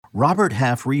Robert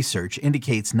Half research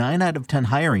indicates 9 out of 10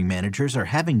 hiring managers are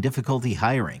having difficulty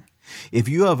hiring. If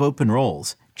you have open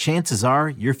roles, chances are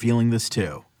you're feeling this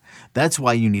too. That's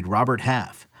why you need Robert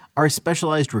Half. Our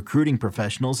specialized recruiting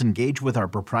professionals engage with our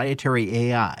proprietary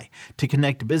AI to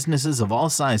connect businesses of all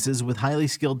sizes with highly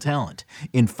skilled talent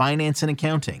in finance and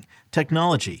accounting,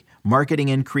 technology, marketing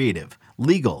and creative,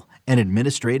 legal, and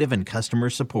administrative and customer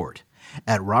support.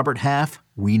 At Robert Half,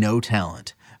 we know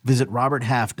talent. Visit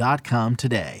roberthalf.com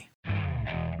today.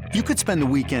 You could spend the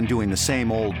weekend doing the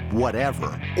same old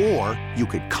whatever, or you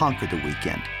could conquer the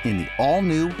weekend in the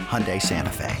all-new Hyundai Santa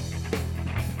Fe.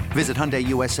 Visit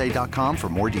HyundaiUSA.com for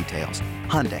more details.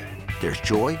 Hyundai, there's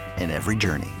joy in every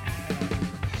journey.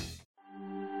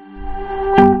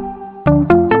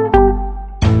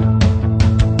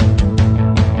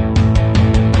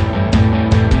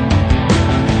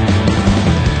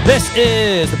 This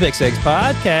is the Pick Six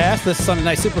Podcast, the Sunday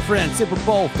Night Super Friends Super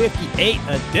Bowl 58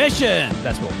 edition.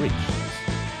 That's Will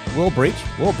Breach.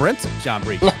 Will Brinson, John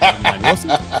Breach, Mike Wilson.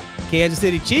 Kansas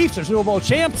City Chiefs are Super Bowl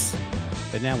champs.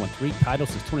 They've now won 3 titles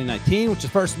since 2019, which is the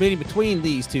first meeting between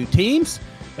these two teams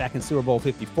back in Super Bowl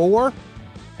 54.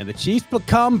 And the Chiefs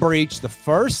become, Breach, the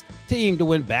first team to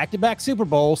win back-to-back Super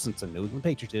Bowls since the New England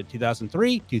Patriots did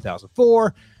 2003,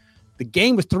 2004. The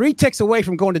game was 3 ticks away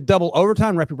from going to double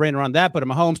overtime. Wrap your brain around that, but a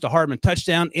Mahomes to Hardman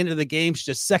touchdown into the game,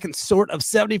 just seconds short of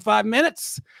 75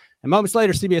 minutes. And moments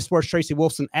later, CBS Sports' Tracy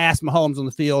Wolfson asked Mahomes on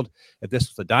the field if this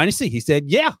was a dynasty. He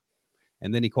said, yeah.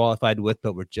 And then he qualified with,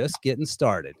 but we're just getting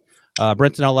started.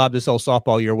 Brenton, I'll lob this old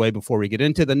softball your way before we get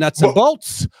into the nuts and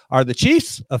bolts. Are the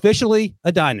Chiefs officially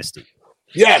a dynasty?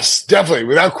 Yes, definitely.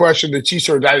 Without question, the Chiefs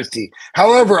are a dynasty.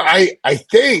 However, I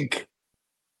think,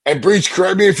 and Breach,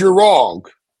 correct me if you're wrong,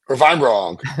 or if I'm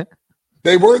wrong,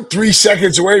 they weren't 3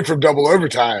 seconds away from double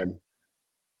overtime.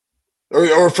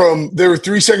 They were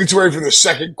 3 seconds away from the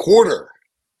second quarter,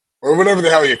 or whatever the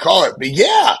hell you call it. But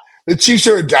yeah, the Chiefs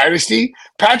are a dynasty.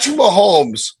 Patrick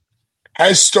Mahomes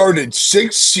has started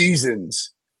 6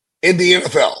 seasons in the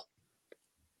NFL.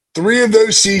 3 of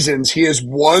those seasons, he has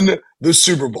won the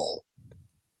Super Bowl.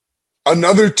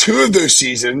 Another 2 of those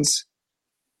seasons,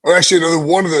 or actually another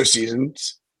 1 of those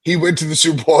seasons, he went to the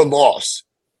Super Bowl and lost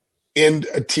in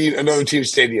another team's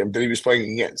stadium that he was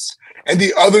playing against. And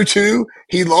the other 2,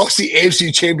 he lost the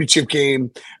AFC Championship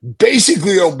game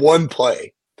basically on 1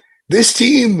 play. This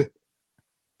team,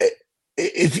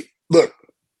 look,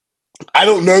 I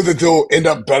don't know that they'll end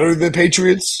up better than the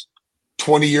Patriots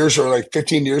 20 years or like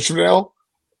 15 years from now,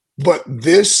 but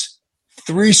this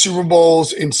 3 Super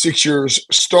Bowls in 6 years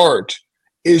start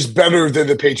is better than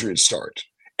the Patriots start.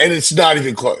 And it's not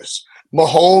even close.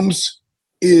 Mahomes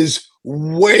is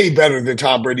way better than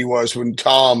Tom Brady was when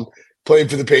Tom played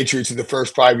for the Patriots in the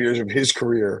first 5 years of his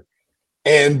career.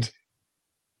 And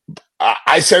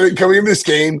I said it coming into this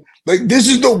game, like, this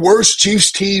is the worst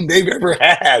Chiefs team they've ever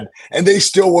had, and they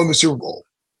still won the Super Bowl.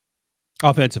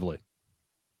 Offensively.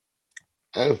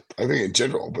 I think in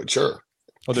general, but sure.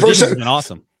 Well, the defense has been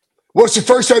awesome. Well, it's the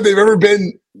first time they've ever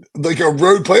been like a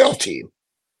road playoff team.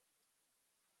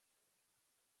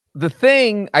 The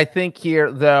thing I think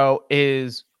here, though,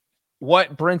 is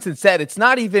what Brinson said. It's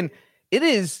not even, it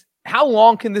is, how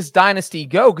long can this dynasty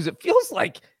go? Because it feels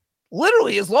like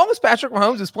literally as long as Patrick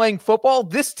Mahomes is playing football,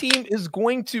 this team is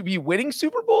going to be winning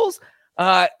Super Bowls.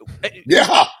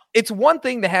 Yeah. It's one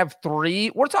thing to have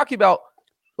 3. We're talking about,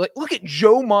 like, look at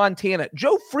Joe Montana.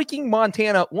 Joe freaking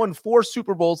Montana won 4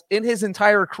 Super Bowls in his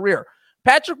entire career.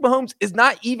 Patrick Mahomes is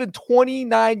not even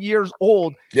 29 years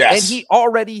old, yes, and he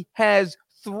already has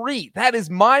 3. That is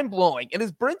mind-blowing. And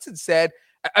as Brinson said,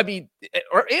 and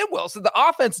Wilson, the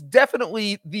offense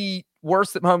definitely the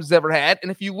worst that Mahomes has ever had. And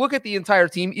if you look at the entire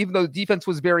team, even though the defense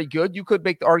was very good, you could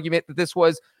make the argument that this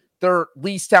was their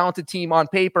least talented team on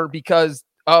paper because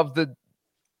of the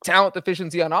talent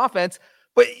deficiency on offense,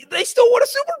 but they still won a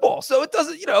Super Bowl. So it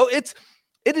doesn't,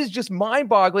 it is just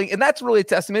mind-boggling. And that's really a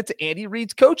testament to Andy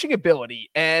Reid's coaching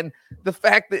ability and the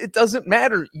fact that it doesn't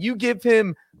matter. You give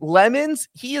him lemons,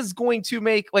 he is going to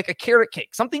make like a carrot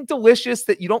cake, something delicious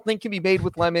that you don't think can be made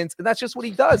with lemons. And that's just what he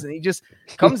does. And he just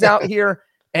comes out here,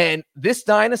 and this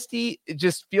dynasty, it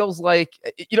just feels like,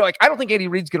 I don't think Andy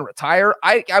Reid's going to retire.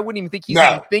 I wouldn't even think he's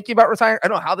even thinking about retiring. I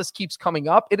don't know how this keeps coming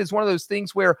up. It is one of those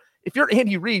things where if you're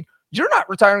Andy Reid, you're not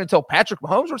retiring until Patrick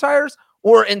Mahomes retires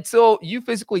or until you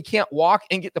physically can't walk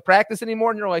and get to practice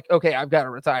anymore. And you're like, okay, I've got to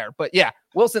retire. But yeah,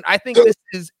 Wilson, I think this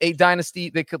is a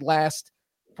dynasty that could last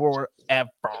forever.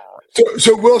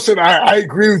 So Wilson, I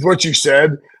agree with what you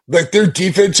said. Like, their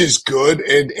defense is good,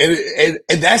 and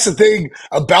that's the thing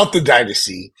about the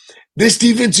dynasty. This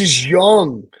defense is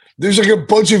young. There's like a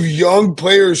bunch of young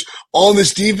players on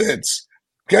this defense.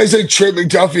 Guys like Trent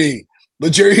McDuffie,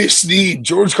 L'Jarius Sneed,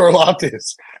 George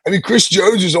Karlaftis. I mean, Chris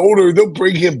Jones is older. They'll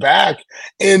bring him back.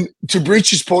 And to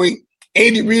Breach's point,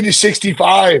 Andy Reid is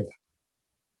 65.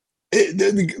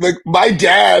 Like my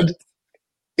dad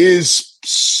is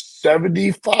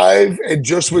 75 and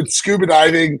just went scuba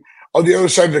diving on the other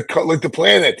side of the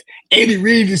planet. Andy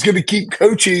Reid is going to keep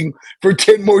coaching for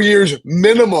 10 more years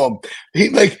minimum.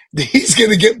 He's going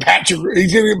to get Patrick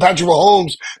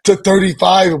Mahomes to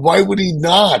 35. Why would he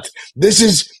not?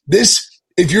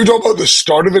 If you're talking about the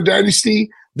start of a dynasty,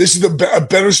 this is a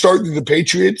better start than the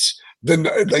Patriots than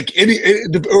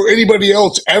anybody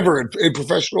else ever in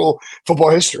professional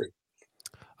football history.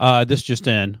 This just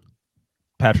in.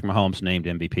 Patrick Mahomes named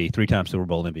MVP, 3-time Super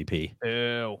Bowl MVP.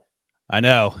 Ew. I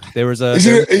know. There was a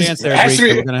chance there that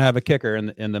we're going to have a kicker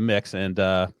in the mix, and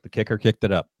the kicker kicked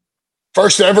it up.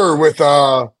 First ever with 2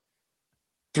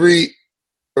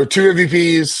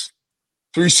 MVPs,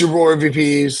 3 Super Bowl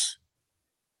MVPs,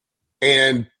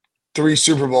 and 3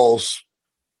 Super Bowls,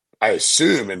 I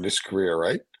assume, in this career,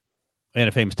 right? And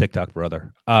a famous TikTok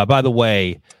brother. By the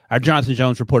way, our Jonathan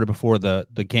Jones reported before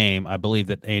the game, I believe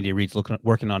that Andy Reid's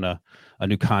working on a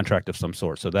new contract of some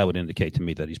sort. So that would indicate to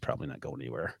me that he's probably not going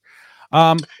anywhere. He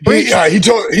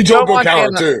told Bill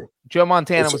Cowher too. Joe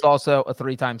Montana was also a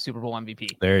 3-time Super Bowl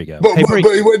MVP. There you go. But he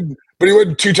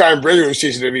wasn't 2-time regular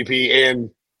season MVP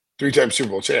and 3-time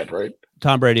Super Bowl champ, right?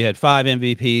 Tom Brady had 5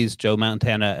 MVPs. Joe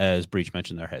Montana, as Breach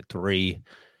mentioned, there had 3.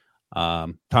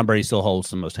 Tom Brady still holds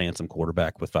the most handsome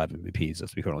quarterback with 5 MVPs,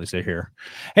 as we currently sit here.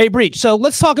 Hey, Breach, so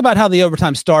let's talk about how the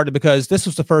overtime started, because this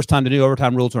was the first time the new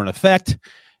overtime rules were in effect.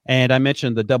 And I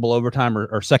mentioned the double overtime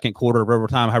or second quarter of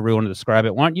overtime, however you want to describe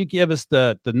it. Why don't you give us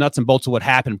the nuts and bolts of what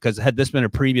happened? Because had this been a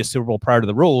previous Super Bowl prior to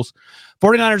the rules,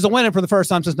 49ers are winning for the first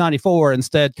time since 94.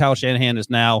 Instead, Kyle Shanahan is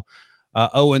now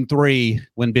 0-3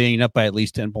 when being up by at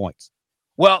least 10 points.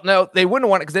 Well, no, they wouldn't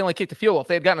have won it because they only kicked a field goal. If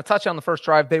they had gotten a touchdown on the first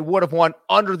drive, they would have won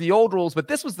under the old rules. But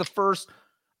this was the first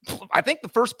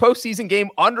postseason game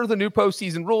under the new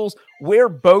postseason rules where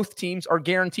both teams are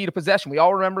guaranteed a possession. We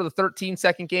all remember the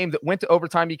 13-second game that went to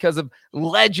overtime because of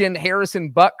legend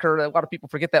Harrison Butker. A lot of people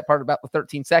forget that part about the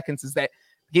 13 seconds is that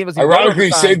the game was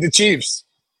ironically saved the Chiefs.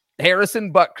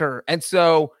 Harrison Butker. And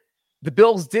so the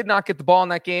Bills did not get the ball in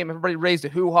that game. Everybody raised a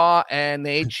hoo-ha, and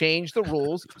they changed the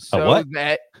rules so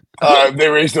that they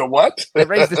raised a what? They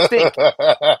raised a stink.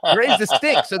 They raised a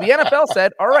stink. So the NFL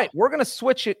said, all right, we're going to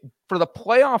switch it for the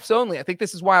playoffs only. I think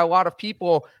this is why a lot of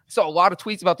people saw a lot of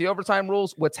tweets about the overtime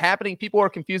rules. What's happening? People are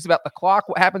confused about the clock.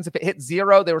 What happens if it hits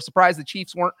 0? They were surprised the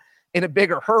Chiefs weren't in a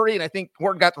bigger hurry. And I think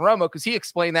word got to Romo because he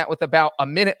explained that with about a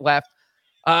minute left.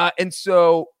 And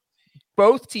so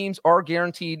both teams are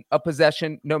guaranteed a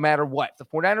possession no matter what. If the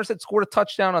 49ers had scored a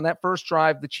touchdown on that first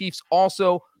drive, the Chiefs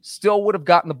also still would have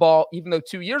gotten the ball, even though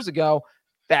 2 years ago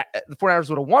that the 49ers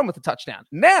would have won with a touchdown.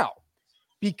 Now,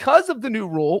 because of the new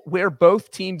rule where both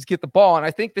teams get the ball, and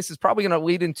I think this is probably going to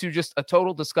lead into just a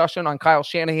total discussion on Kyle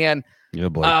Shanahan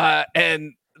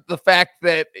and the fact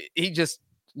that he just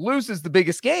loses the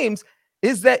biggest games,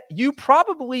 is that you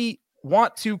probably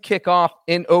want to kick off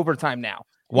in overtime now.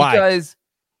 Why? Because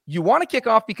you want to kick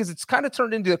off because it's kind of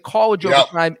turned into a college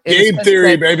overtime. Game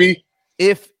theory, baby.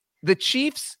 If the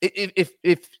Chiefs,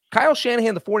 if Kyle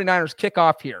Shanahan, the 49ers kick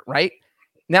off here, right?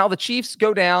 Now the Chiefs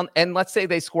go down and let's say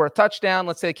they score a touchdown,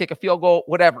 let's say they kick a field goal,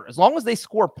 whatever. As long as they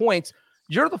score points,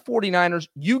 you're the 49ers,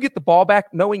 you get the ball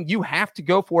back knowing you have to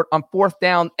go for it on 4th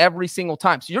down every single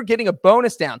time. So you're getting a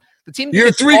bonus down. The team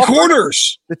you're 3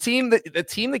 quarters. The team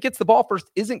that gets the ball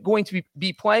first isn't going to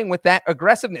be playing with that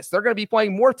aggressiveness. They're going to be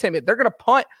playing more timid. They're going to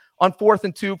punt on 4th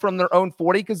and 2 from their own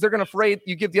 40 because they're going to afraid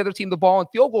you give the other team the ball in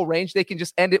field goal range, they can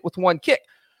just end it with one kick.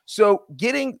 So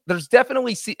there's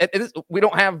definitely we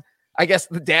don't have, I guess,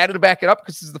 the data to back it up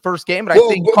because this is the first game, but I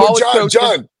think college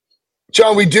coaches.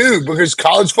 John, we do, because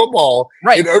college football,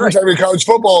 in overtime in college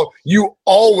football, you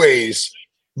always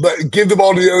give the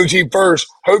ball to the other team first,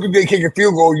 hoping they kick a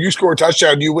field goal, you score a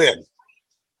touchdown, you win.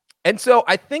 And so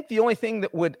I think the only thing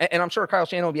that would, and I'm sure Kyle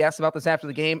Shanahan will be asked about this after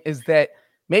the game, is that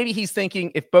maybe he's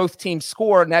thinking if both teams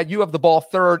score, now you have the ball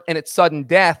third and it's sudden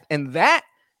death, and that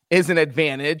is an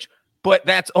advantage, but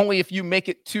that's only if you make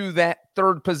it to that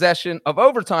third possession of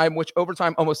overtime, which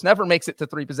overtime almost never makes it to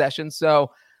 3 possessions. So,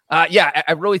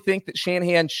 I really think that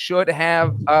Shanahan should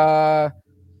have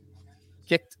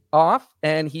kicked off,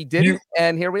 and he didn't,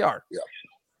 and here we are. Yeah.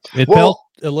 It felt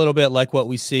a little bit like what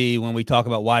we see when we talk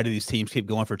about why do these teams keep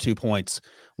going for 2 points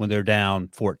when they're down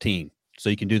 14. So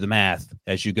you can do the math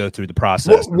as you go through the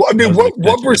process. What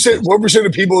percent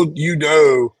of people do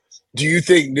you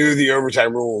think knew the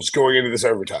overtime rules going into this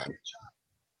overtime?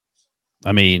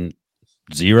 I mean,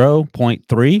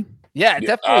 0.3. Yeah,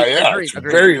 definitely. Yeah, Agreed, it's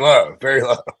agreed. very low, very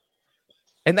low.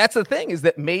 And that's the thing, is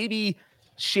that maybe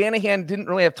Shanahan didn't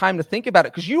really have time to think about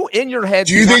it, because you in your head.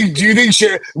 Do you think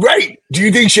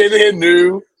Shanahan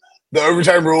knew the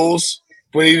overtime rules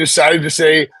when he decided to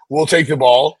say we'll take the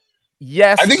ball?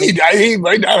 Yes, I think he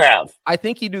might not have. I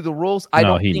think he knew the rules. He I knew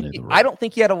don't the rules. I don't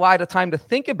think he had a lot of time to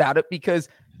think about it, because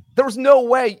there was no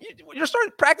way. You're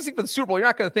starting practicing for the Super Bowl. You're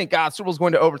not going to think, Super Bowl's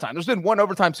going to overtime. There's been one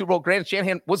overtime Super Bowl. Granted,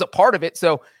 Shanahan was a part of it,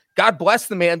 so God bless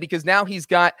the man, because now he's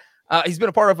got he's been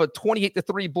a part of a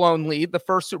 28-3 blown lead, the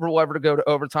first Super Bowl ever to go to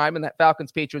overtime in that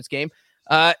Falcons-Patriots game.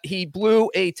 He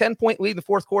blew a 10-point lead in the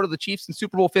fourth quarter of the Chiefs in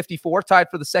Super Bowl 54, tied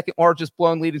for the second largest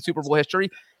blown lead in Super Bowl history.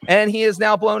 And he has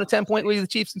now blown a 10-point lead in the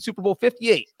Chiefs in Super Bowl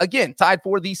 58, again, tied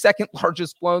for the second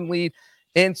largest blown lead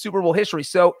in Super Bowl history.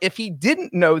 So if he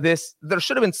didn't know this, there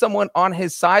should have been someone on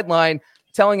his sideline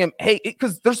telling him, hey,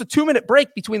 because there's a 2-minute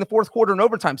break between the fourth quarter and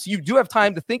overtime. So you do have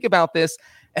time to think about this.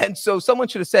 And so someone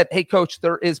should have said, hey, coach,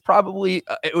 there is probably,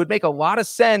 it would make a lot of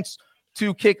sense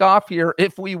to kick off here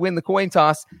if we win the coin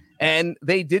toss. And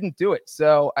they didn't do it.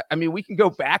 So, I mean, we can go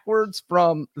backwards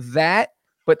from that,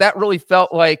 but that really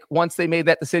felt like once they made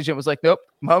that decision, it was like, nope,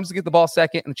 Mahomes will get the ball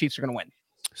second and the Chiefs are going to win.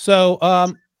 So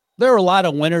there were a lot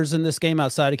of winners in this game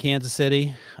outside of Kansas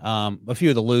City. A few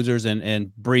of the losers,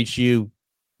 and Breach, you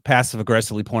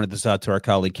passive-aggressively pointed this out to our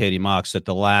colleague Katie Mox, that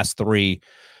the last three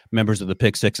members of the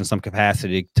Pick Six in some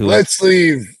capacity Let's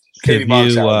leave Katie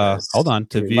Mox out. Hold on,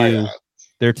 to view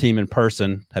their team in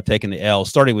person have taken the L,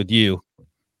 starting with you,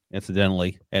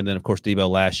 incidentally, and then, of course, Debo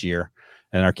last year,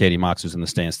 and our Katie Mox was in the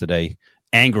stands today,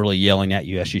 angrily yelling at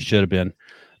you, as she should have been.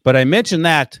 But I mentioned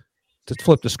that to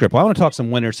flip the script. Well, I want to talk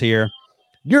some winners here.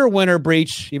 You're a winner,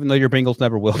 Breach, even though your Bengals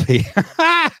never will be,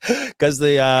 because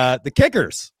the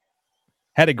kickers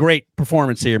had a great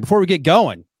performance here. Before we get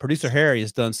going, producer Harry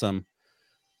has done some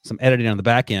editing on the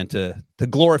back end to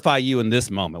glorify you in this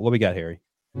moment. What we got, Harry?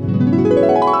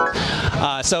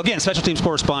 So again, special teams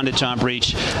correspondent John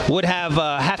Breach would have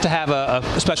to have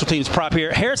a special teams prop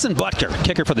here. Harrison Butker,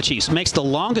 kicker for the Chiefs, makes the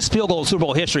longest field goal in Super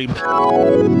Bowl history.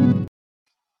 Breach,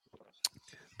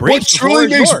 what truly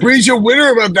makes Breach a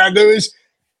winner about that, though, is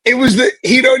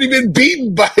he'd already been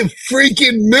beaten by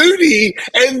freaking Moody,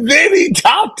 and then he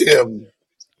topped him.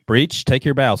 Breach, take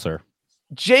your bow, sir.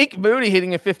 Jake Moody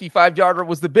hitting a 55-yarder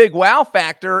was the big wow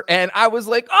factor, and I was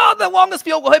like, oh, the longest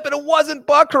field goal hit, but it wasn't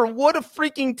Butker. What a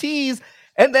freaking tease.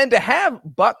 And then to have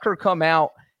Butker come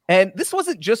out, and this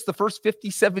wasn't just the first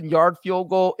 57-yard field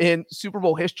goal in Super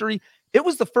Bowl history. It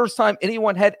was the first time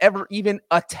anyone had ever even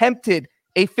attempted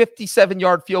a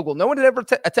 57-yard field goal. No one had ever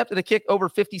attempted a kick over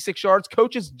 56 yards.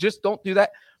 Coaches just don't do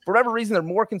that. For whatever reason, they're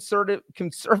more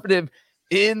conservative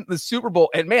in the Super Bowl.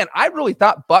 And man, I really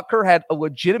thought Butker had a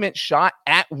legitimate shot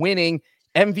at winning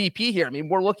MVP here. I mean,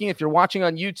 we're looking, if you're watching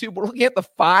on YouTube, we're looking at the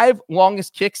 5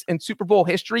 longest kicks in Super Bowl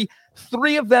history.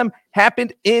 3 of them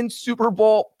happened in Super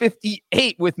Bowl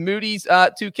 58, with Moody's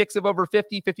 2 kicks of over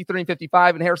 50, 53 and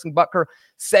 55, and Harrison Butker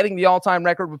setting the all-time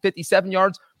record with 57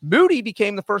 yards. Moody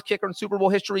became the first kicker in Super Bowl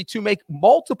history to make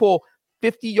multiple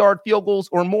 50-yard field goals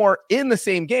or more in the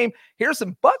same game.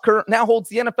 Harrison Butker now holds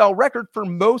the NFL record for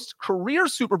most career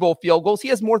Super Bowl field goals. He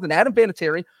has more than Adam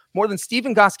Vinatieri, more than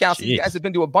Steven Gostkowski. You guys have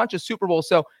been to a bunch of Super Bowls.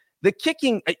 So the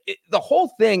kicking, the whole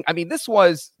thing, I mean, this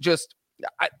was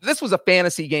a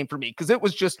fantasy game for me, because it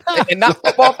was just, and not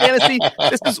football fantasy.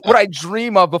 This is what I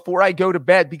dream of before I go to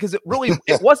bed, because it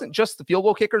wasn't just the field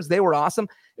goal kickers. They were awesome.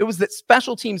 It was that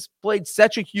special teams played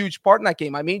such a huge part in that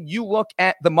game. I mean, you look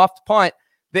at the muffed punt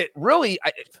that really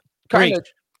kind of,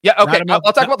 yeah. Okay. I'll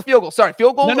talk about the field goal. Sorry.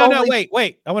 Field goal. No,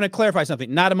 wait. I want to clarify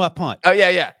something. Not a muff punt. Oh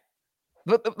yeah.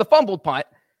 The fumbled punt.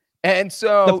 And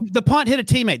so the punt hit a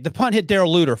teammate. The punt hit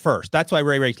Darrell Luter first. That's why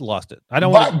Ray lost it. I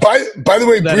don't want. By the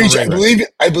way, Breach,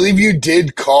 I believe you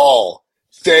did call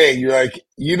saying, you're like,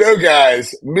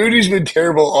 guys, Moody's been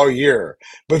terrible all year,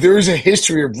 but there is a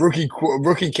history of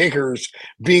rookie kickers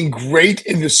being great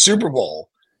in the Super Bowl,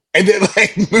 and then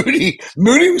like Moody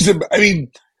was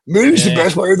the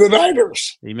best player of the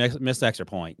Niners. He missed extra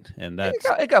point, and that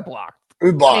it got blocked.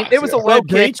 It was a low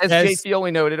kick, as Jay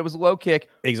Fioli noted. It was a low kick.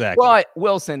 Exactly. But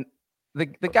Wilson, the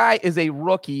guy is a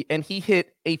rookie, and he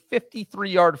hit a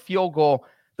 53-yard field goal,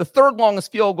 the third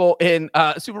longest field goal in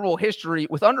Super Bowl history,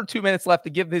 with under 2 minutes left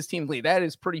to give his team lead. That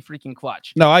is pretpretty freaking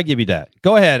clutch. No, I give you that.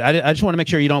 Go ahead. I just want to make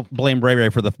sure you don't blame Ray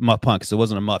for the muff punt, because it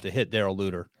wasn't a muff. It hit Darrell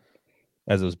Luter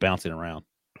as it was bouncing around.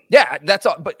 Yeah, that's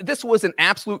all. But this was an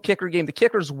absolute kicker game. The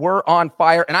kickers were on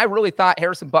fire, and I really thought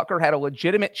Harrison Butker had a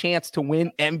legitimate chance to win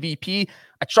MVP.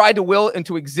 I tried to will it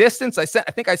into existence. I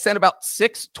think I sent about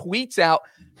 6 tweets out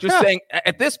saying,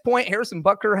 at this point, Harrison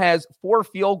Butker has 4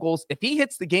 field goals. If he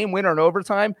hits the game winner in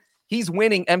overtime, he's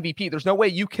winning MVP. There's no way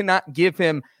you cannot give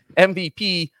him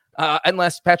MVP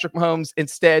unless Patrick Mahomes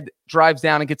instead drives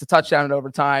down and gets a touchdown in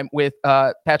overtime with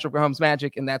Patrick Mahomes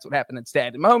magic, and that's what happened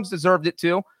instead. And Mahomes deserved it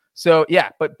too. So, yeah,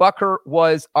 but Butker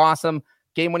was awesome.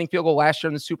 Game-winning field goal last year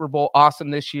in the Super Bowl,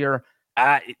 awesome this year.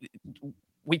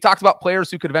 We talked about players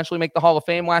who could eventually make the Hall of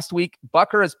Fame last week.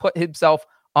 Butker has put himself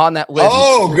on that list.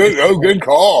 Oh, good. Oh, good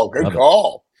call. Good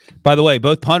call. By the way,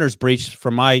 both punters breached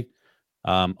from my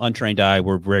untrained eye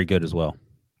were very good as well.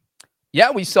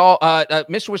 Yeah, we saw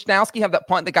Mr. Wisnowski have that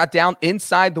punt that got down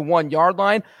inside the 1 yard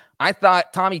line. I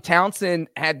thought Tommy Townsend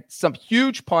had some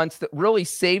huge punts that really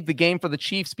saved the game for the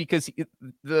Chiefs because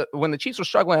when the Chiefs were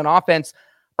struggling on offense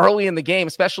early in the game,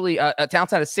 especially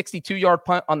Townsend had a 62-yard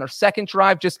punt on their second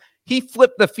drive. He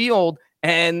flipped the field,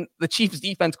 and the Chiefs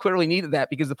defense clearly needed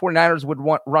that because the 49ers would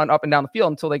run up and down the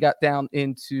field until they got down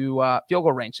into field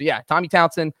goal range. So, yeah, Tommy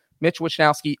Townsend, Mitch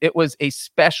Wisnowski, it was a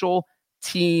special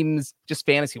teams, just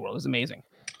fantasy world. It was amazing.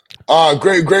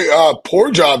 Great.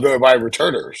 Poor job though by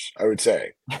returners, I would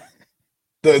say.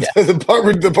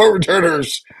 The punt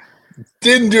returners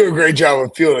didn't do a great job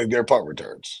of fielding their punt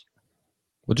returns.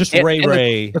 Well, just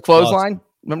Ray. The clothesline.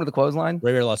 Remember the clothesline?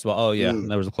 Ray lost the ball. Oh yeah,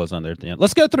 there was a clothesline there at the end.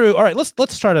 Let's go through. All right,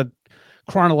 let's try to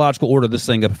chronological order this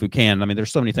thing up if we can. I mean,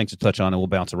 there's so many things to touch on, and we'll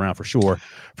bounce around for sure.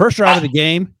 First drive of the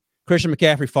game. Christian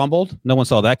McCaffrey fumbled. No one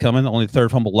saw that coming. Only the third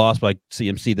fumble lost by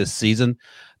CMC this season.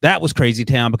 That was crazy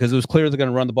town because it was clear they're going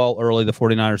to run the ball early. The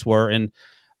 49ers were. And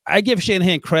I give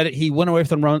Shanahan credit. He went away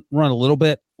from the run a little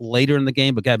bit later in the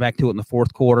game, but got back to it in the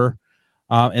fourth quarter.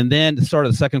 And then the start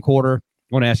of the second quarter,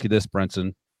 I want to ask you this,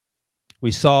 Brinson.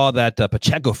 We saw that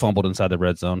Pacheco fumbled inside the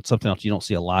red zone, something else you don't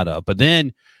see a lot of. But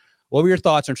then what were your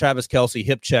thoughts on Travis Kelce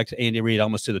hip checked Andy Reid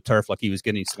almost to the turf like he was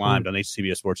getting slimed on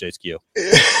CBS Sports HQ?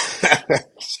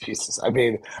 Jesus, I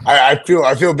mean, I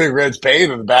feel Big Red's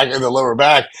pain in the back and the lower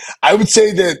back. I would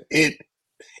say that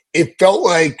it felt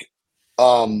like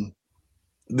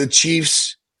the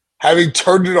Chiefs, having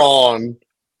turned it on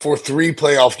for 3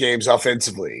 playoff games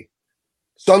offensively,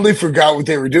 suddenly forgot what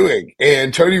they were doing.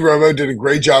 And Tony Romo did a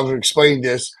great job of explaining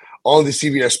this on the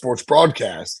CBS Sports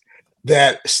broadcast,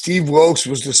 that Steve Wilks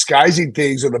was disguising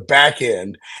things on the back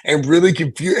end and really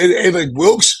confused. And like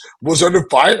Wilks was under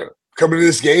fire coming to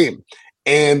this game.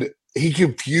 And he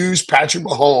confused Patrick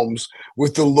Mahomes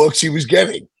with the looks he was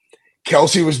getting.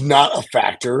 Kelce was not a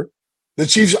factor. The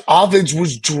Chiefs' offense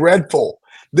was dreadful.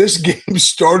 This game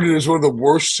started as one of the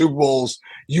worst Super Bowls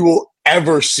you will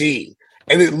ever see.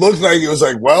 And it looked like it was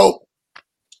like, well,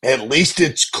 at least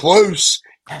it's close,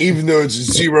 even though it's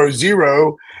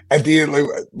 0-0 at the end. Like,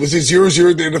 was it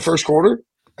 0-0 at the end of the first quarter?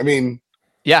 I mean,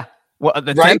 yeah. Well,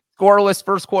 the 10th scoreless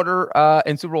first quarter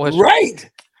in Super Bowl history. Right.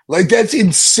 Like, that's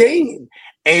insane.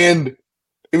 And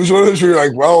it was one of those where you're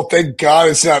like, well, thank God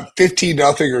it's not 15-0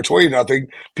 or 20-0.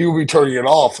 People will be turning it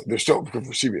off. They're still for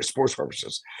CBS Sports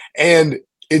purposes. And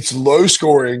it's low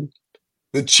scoring.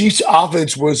 The Chiefs'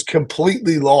 offense was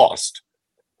completely lost.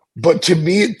 But to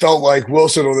me, it felt like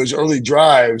Wilson on those early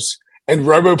drives, and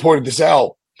Romo pointed this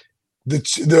out, the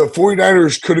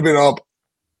 49ers could have been up,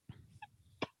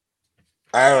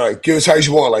 I don't know, give as high as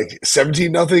you want, like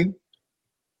 17-0.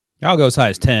 I'll go as high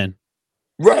as 10.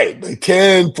 Right, like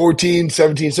 10, 14,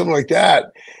 17, something like that.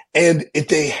 And if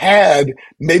they had,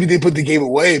 maybe they put the game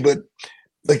away. But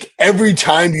like every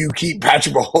time you keep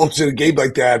Patrick Mahomes in a game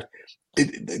like that,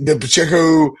 the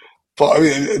Pacheco,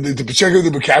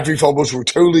 the McCaffrey fumbles were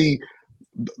totally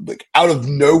like out of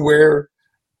nowhere.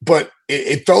 But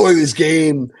it felt like this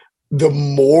game, the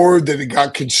more that it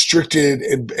got constricted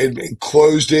and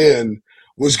closed in,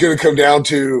 was going to come down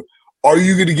to, are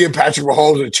you going to give Patrick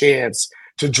Mahomes a chance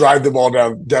to drive the ball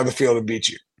down the field and beat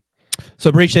you?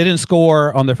 So, Breach, they didn't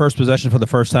score on their first possession for the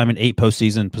first time in 8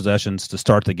 postseason possessions to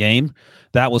start the game.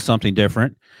 That was something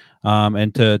different.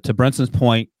 And to Brinson's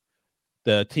point,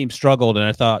 the team struggled, and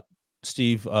I thought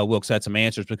Steve Wilks had some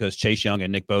answers because Chase Young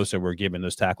and Nick Bosa were giving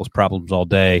those tackles problems all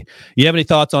day. You have any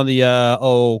thoughts on the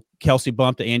Kelce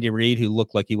bump to Andy Reid, who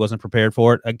looked like he wasn't prepared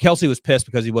for it? Kelce was pissed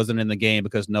because he wasn't in the game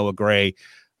because Noah Gray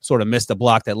sort of missed a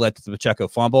block that led to the Pacheco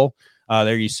fumble.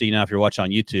 There you see now if you're watching on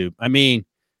YouTube. I mean,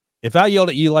 if I yelled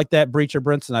at you like that, Breach or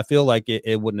Brinson, I feel like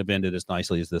it wouldn't have ended as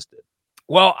nicely as this did.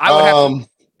 Well, I would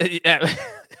have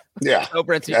yeah. Oh,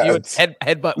 Brinson, you would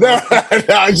headbutt. No,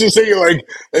 I was just thinking, like,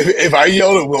 if I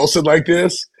yelled at Wilson like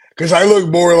this, because I look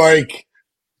more like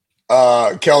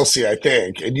Kelce, I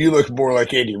think, and you look more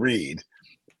like Andy Reid.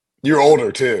 You're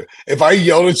older too. If I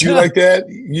yelled at you like that,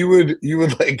 you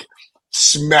would like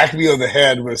smack me on the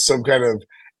head with some kind of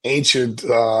ancient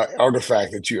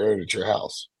artifact that you own at your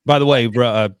house. By the way,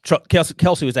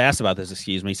 Kelsey was asked about this.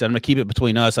 Excuse me. He said, "I'm going to keep it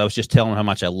between us." I was just telling him how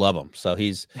much I love him. So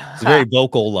he's very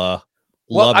vocal.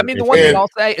 Well, I mean, the one thing I'll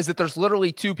say is that there's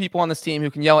literally two people on this team who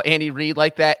can yell at Andy Reid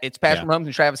like that. It's Patrick Mahomes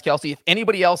and Travis Kelce. If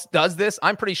anybody else does this,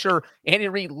 I'm pretty sure Andy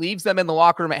Reid leaves them in the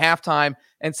locker room at halftime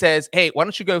and says, "Hey, why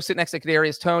don't you go sit next to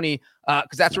Kadarius Toney?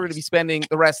 Because that's where we're going to be spending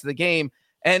the rest of the game."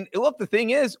 And look, the thing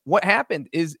is, what happened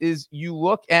is you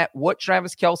look at what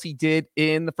Travis Kelce did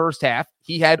in the first half.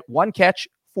 He had one catch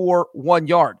for 1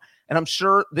 yard. And I'm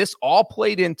sure this all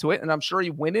played into it. And I'm sure he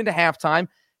went into halftime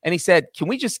and he said, "Can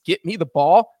we just get me the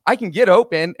ball? I can get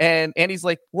open." And Andy's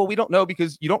like, "Well, we don't know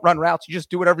because you don't run routes. You just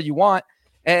do whatever you want."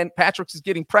 And Patrick's is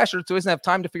getting pressured, so he doesn't have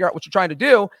time to figure out what you're trying to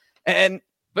do. And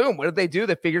boom, what did they do?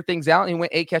 They figured things out, and he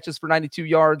went 8 catches for 92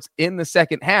 yards in the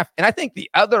second half. And I think the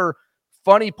other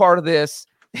funny part of this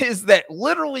is that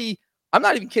literally, I'm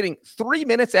not even kidding, 3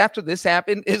 minutes after this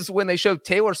happened is when they showed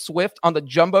Taylor Swift on the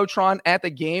Jumbotron at the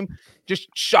game, just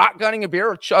shotgunning a beer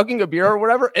or chugging a beer or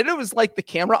whatever. And it was like the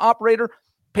camera operator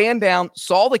panned down,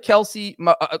 saw the Kelce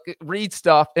Reid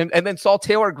stuff, and then saw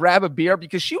Taylor grab a beer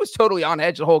because she was totally on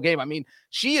edge the whole game. I mean,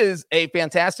 she is a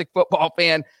fantastic football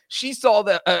fan. She saw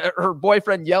her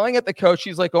boyfriend yelling at the coach.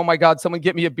 She's like, "Oh my God, someone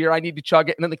get me a beer. I need to chug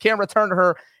it." And then the camera turned to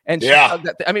her and she chugged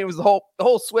that. I mean, it was the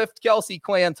whole Swift Kelce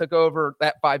clan took over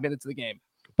that 5 minutes of the game.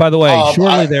 By the way,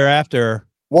 shortly thereafter.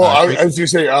 Well, I was going to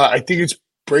say, I think it's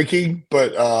breaking,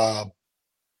 but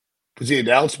was he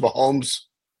announced Mahomes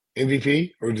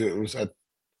MVP or was that?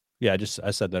 Yeah, I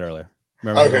said that earlier.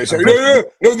 Remember okay, so no,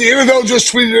 the NFL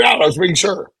just tweeted it out. I was making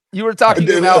sure. You were talking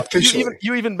about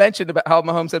you even mentioned about how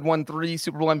Mahomes had won 3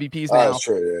 Super Bowl MVPs now. That's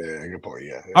true. Yeah, good point.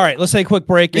 Yeah. All right, let's take a quick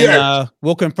break, and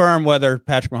we'll confirm whether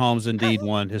Patrick Mahomes indeed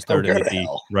won his third MVP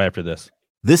right after this.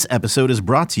 This episode is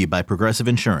brought to you by Progressive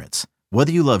Insurance.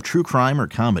 Whether you love true crime or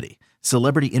comedy,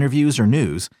 celebrity interviews or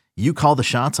news, you call the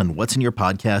shots on what's in your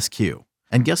podcast queue.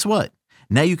 And guess what?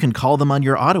 Now you can call them on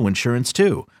your auto insurance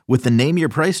too with the Name Your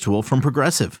Price tool from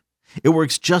Progressive. It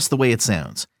works just the way it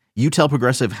sounds. You tell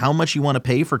Progressive how much you want to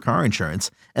pay for car insurance,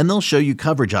 and they'll show you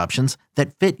coverage options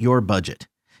that fit your budget.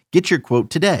 Get your quote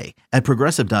today at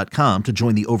Progressive.com to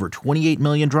join the over 28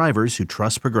 million drivers who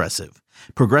trust Progressive.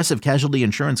 Progressive Casualty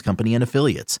Insurance Company and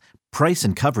Affiliates. Price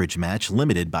and coverage match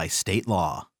limited by state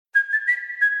law.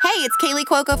 Hey, it's Kaylee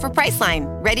Cuoco for Priceline.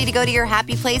 Ready to go to your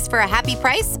happy place for a happy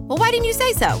price? Well, why didn't you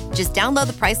say so? Just download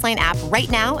the Priceline app right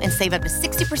now and save up to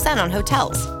 60% on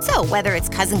hotels. So whether it's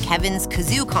Cousin Kevin's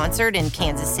Kazoo Concert in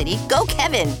Kansas City, go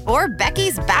Kevin, or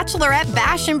Becky's Bachelorette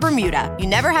Bash in Bermuda, you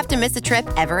never have to miss a trip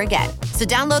ever again. So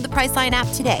download the Priceline app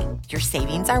today. Your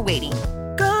savings are waiting.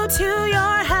 Go to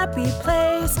your happy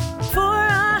place for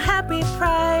a happy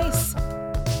price.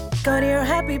 Go to your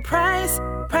happy price,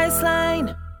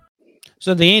 Priceline.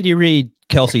 So the Andy Reid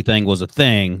Kelce thing was a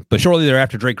thing, but shortly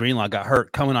thereafter, Drake Greenlaw got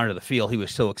hurt coming onto the field. He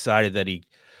was so excited that he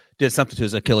did something to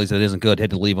his Achilles that isn't good. Had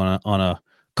to leave on a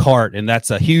cart, and that's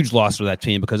a huge loss for that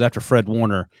team because after Fred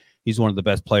Warner, he's one of the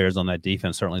best players on that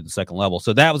defense, certainly at the second level.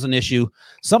 So that was an issue.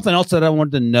 Something else that I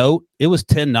wanted to note, it was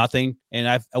 10-0, and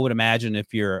I would imagine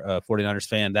if you're a 49ers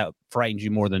fan, that frightens you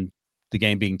more than the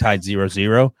game being tied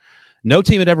 0-0. No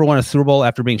team had ever won a Super Bowl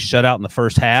after being shut out in the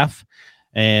first half.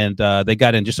 And they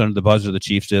got in just under the buzzer. The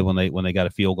Chiefs did when they got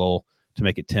a field goal to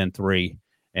make it 10-3.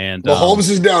 And Mahomes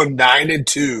is now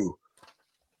 9-2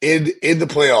 in the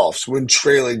playoffs when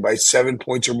trailing by 7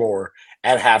 points or more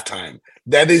at halftime.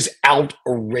 That is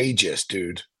outrageous,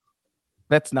 dude.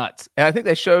 That's nuts. And I think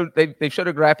they showed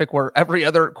a graphic where every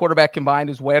other quarterback combined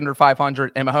is way under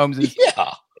 500, and Mahomes is.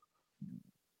 Yeah.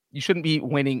 You shouldn't be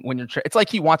winning when you're. It's like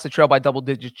he wants to trail by double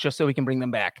digits just so he can bring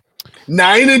them back.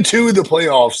 9-2 in the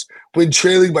playoffs when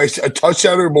trailing by a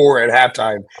touchdown or more at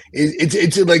halftime.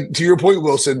 It's like, to your point,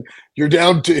 Wilson, you're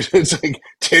down to, it's like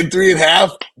 10-3 at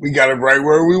half. We got them right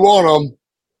where we want them.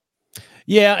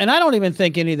 Yeah, and I don't even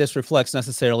think any of this reflects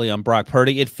necessarily on Brock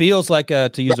Purdy. It feels like,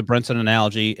 to use a Brinson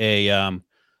analogy, a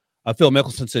Phil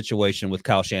Mickelson situation with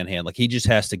Kyle Shanahan. Like, he just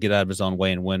has to get out of his own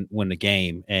way and win the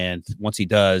game. And once he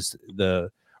does,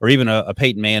 or even a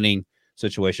Peyton Manning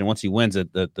situation, once he wins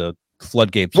it, the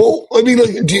floodgates. Well, I mean,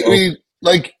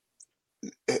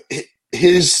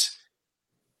 his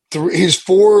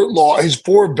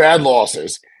 4 bad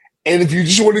losses, and if you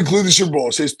just want to include the Super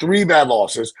Bowls, his 3 bad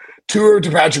losses, 2 are to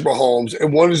Patrick Mahomes,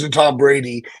 and 1 is to Tom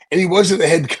Brady, and he wasn't the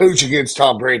head coach against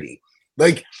Tom Brady.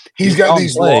 Like, he's got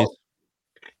these losses.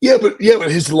 Yeah, but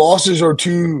his losses are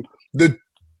to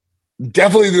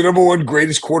definitely the number 1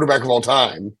 greatest quarterback of all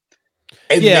time.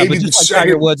 And yeah, but just like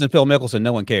Tiger Woods and Phil Mickelson,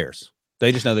 no one cares.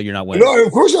 They just know that you're not winning. No,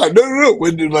 of course not. No.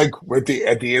 When at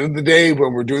the end of the day,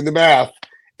 when we're doing the math,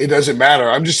 it doesn't matter.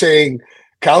 I'm just saying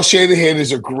Kyle Shanahan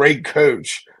is a great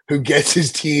coach who gets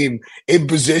his team in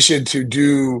position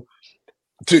to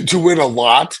win a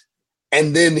lot,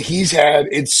 and then he's had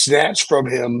it snatched from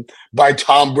him by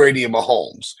Tom Brady and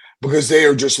Mahomes because they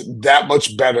are just that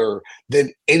much better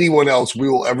than anyone else we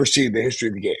will ever see in the history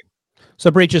of the game.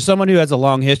 So, Breach, as someone who has a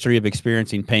long history of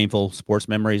experiencing painful sports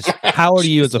memories, how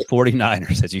do you as a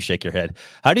 49ers, as you shake your head,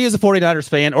 how do you as a 49ers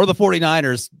fan or the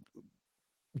 49ers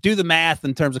do the math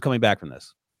in terms of coming back from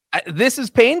this? This is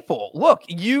painful. Look,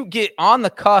 you get on the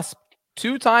cusp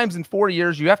 2 times in 4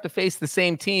 years. You have to face the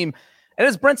same team. And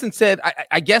as Brinson said,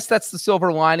 I guess that's the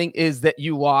silver lining is that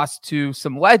you lost to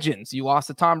some legends. You lost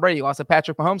to Tom Brady. You lost to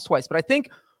Patrick Mahomes twice. But I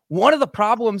think one of the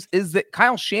problems is that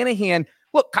Kyle Shanahan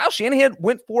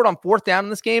went for it on 4th down in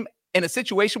this game in a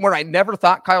situation where I never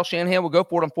thought Kyle Shanahan would go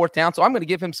for it on 4th down. So I'm going to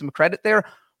give him some credit there.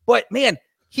 But, man,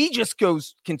 he just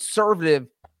goes conservative.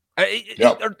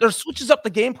 Or switches up the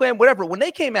game plan, whatever. When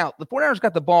they came out, the 49ers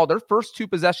got the ball, their first 2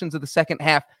 possessions of the second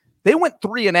half, they went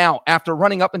 3 and out after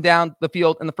running up and down the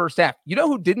field in the first half. You know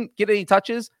who didn't get any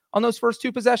touches on those first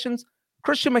 2 possessions?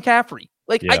 Christian McCaffrey.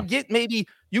 I get maybe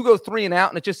you go 3 and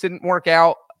out and it just didn't work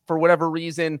out for whatever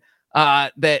reason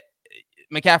that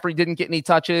McCaffrey didn't get any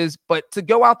touches, but to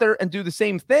go out there and do the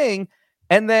same thing,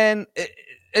 and then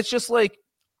it's just like,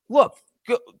 look,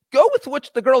 go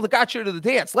with the girl that got you to the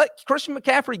dance. Let Christian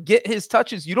McCaffrey get his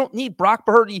touches. You don't need Brock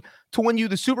Purdy to win you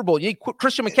the Super Bowl. You need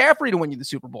Christian McCaffrey to win you the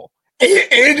Super Bowl.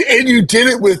 And you did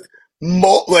it with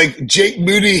Jake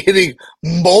Moody hitting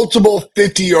multiple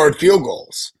 50-yard field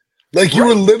goals. You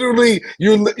were literally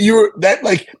you were that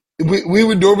we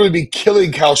would normally be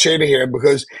killing Kyle Shanahan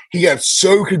because he got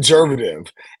so conservative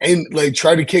and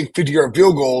tried to kick 50-yard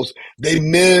field goals. They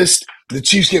missed. The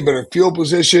Chiefs get better field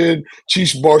position.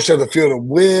 Chiefs marched down the field and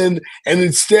win. And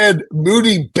instead,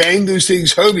 Moody banged those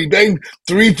things home. He banged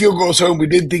 3 field goals home we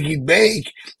didn't think he'd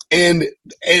make.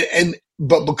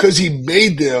 But because he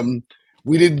made them,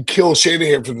 we didn't kill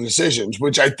Shanahan for the decisions,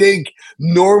 which I think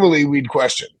normally we'd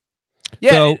question.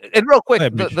 Yeah, so, and real quick,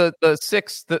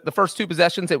 the first 2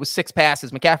 possessions, it was 6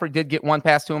 passes. McCaffrey did get 1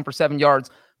 pass to him for 7 yards.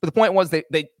 But the point was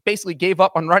they basically gave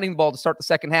up on running the ball to start the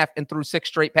second half and threw 6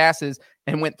 straight passes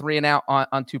and went 3 and out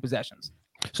on 2 possessions.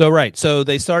 So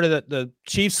they started the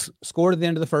Chiefs scored at the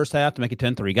end of the first half to make it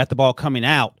 10-3. Got the ball coming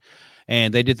out,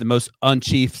 and they did the most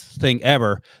un-Chiefs thing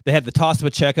ever. They had the toss to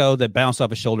Pacheco that bounced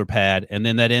off a shoulder pad, and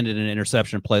then that ended in an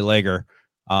interception play later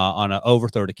on an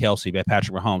overthrow to Kelsey by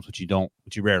Patrick Mahomes, which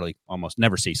you rarely, almost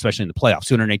never see, especially in the playoffs.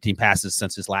 218 passes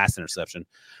since his last interception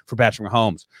for Patrick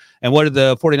Mahomes. And what did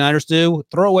the 49ers do?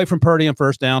 Throw away from Purdy on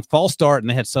first down, false start, and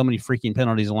they had so many freaking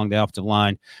penalties along the offensive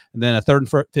line. And then a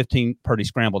 3rd and 15 Purdy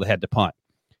scramble, they had to punt.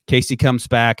 Casey comes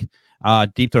back,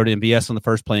 deep throw to MVS on the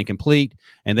first play incomplete,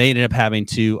 and they ended up having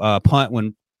to punt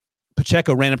when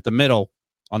Pacheco ran up the middle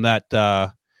on that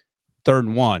 3rd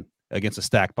and 1 against a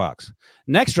stacked box.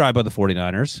 Next drive by the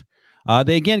 49ers,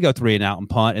 they again go 3 and out and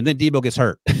punt, and then Debo gets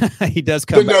hurt. He does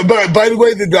come back. But by the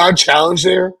way, the non-challenge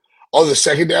there on the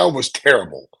second down was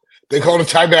terrible. They called a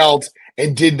timeout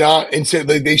and did not, and said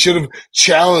they should have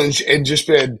challenged and just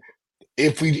been,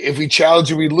 if we challenge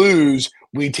and we lose,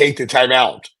 we take the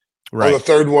timeout. Right. On the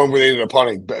 3rd one where they ended up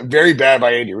punting. Very bad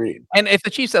by Andy Reid. And if the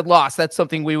Chiefs had lost, that's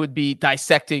something we would be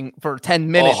dissecting for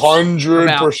 10 minutes.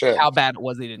 100%. How bad it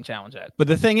was they didn't challenge that. But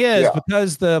the thing is,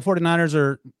 because the 49ers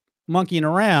are monkeying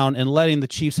around and letting the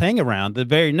Chiefs hang around, the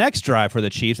very next drive for the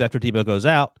Chiefs after Debo goes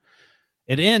out,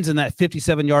 it ends in that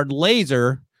 57-yard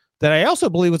laser that I also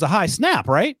believe was a high snap,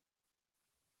 right?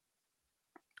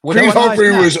 Creed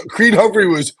Humphrey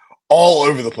was all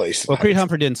over the place tonight. Well, Creed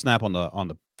Humphrey didn't snap on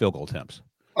the field goal attempts.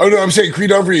 Oh no, I'm saying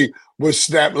Creed Humphrey was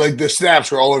snapped. The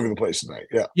snaps were all over the place tonight.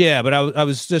 Yeah. Yeah, but I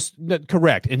was just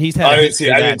correct, and he's had. I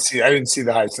didn't see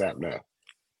the high snap. No.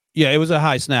 Yeah, it was a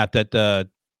high snap that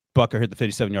Bucker hit the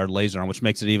 57-yard laser on, which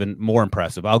makes it even more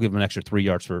impressive. I'll give him an extra 3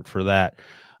 yards for that.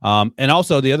 And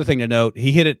also the other thing to note,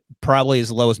 he hit it probably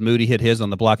as low as Moody hit his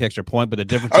on the block extra point, but the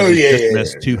difference is he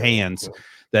missed 2 hands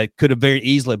that could have very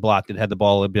easily blocked it had the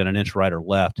ball been an inch right or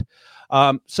left.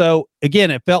 So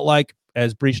again, it felt like,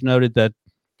 as Breach noted, that.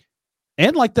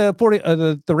 And like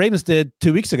the Ravens did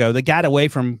 2 weeks ago, they got away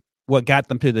from what got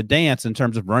them to the dance in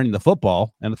terms of running the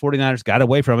football, and the 49ers got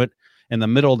away from it in the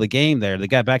middle of the game there. They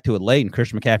got back to it late, and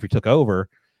Christian McCaffrey took over,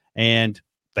 and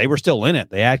they were still in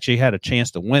it. They actually had a chance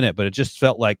to win it, but it just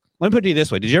felt like – let me put it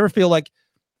this way. Did you ever feel like,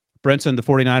 Brinson, the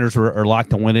 49ers are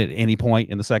locked to win it at any point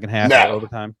in the second half or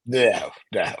overtime? No.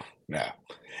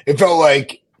 It felt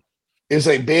like – it's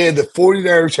like, man, the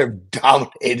 49ers have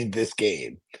dominated this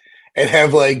game. And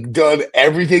have done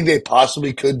everything they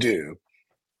possibly could do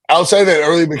outside that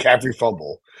early McCaffrey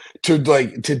fumble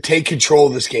to take control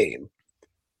of this game.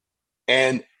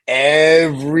 And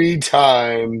every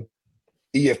time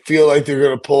you feel like they're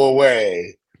going to pull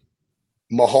away,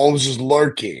 Mahomes is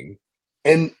lurking.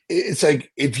 And it's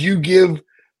like, if you give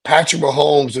Patrick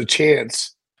Mahomes a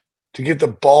chance to get the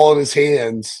ball in his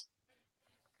hands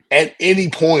at any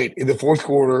point in the fourth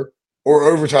quarter or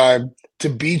overtime to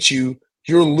beat you,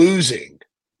 you're losing.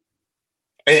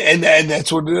 And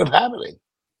that's what ended up happening.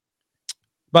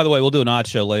 By the way, we'll do an odd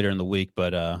show later in the week,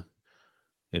 but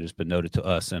it has been noted to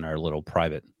us in our little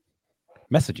private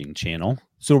messaging channel.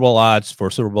 Super Bowl odds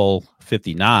for Super Bowl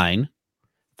 59.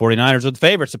 49ers are the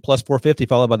favorites at plus 450,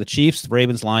 followed by the Chiefs,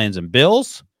 Ravens, Lions, and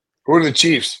Bills. Who are the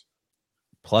Chiefs?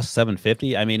 Plus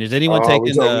 750. I mean, is anyone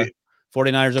taking the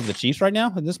 49ers over the Chiefs right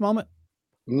now in this moment?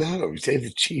 No, we take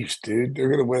the Chiefs, dude. They're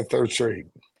going to win third straight.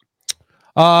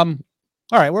 All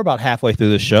right, we're about halfway through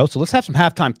this show, so let's have some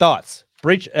halftime thoughts.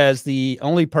 Breach, as the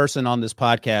only person on this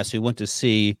podcast who went to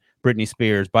see Britney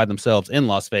Spears by themselves in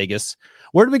Las Vegas.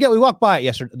 Where did we get? We walked by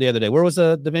it the other day. Where was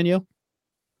the venue?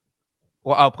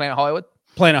 Well, Planet Hollywood.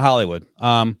 Planet Hollywood.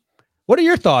 What are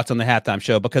your thoughts on the halftime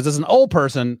show? Because as an old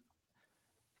person,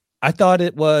 I thought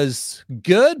it was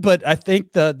good, but I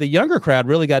think the younger crowd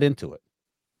really got into it.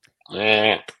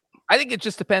 I think it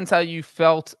just depends how you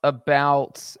felt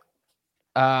about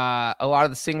a lot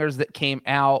of the singers that came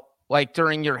out like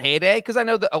during your heyday. Because I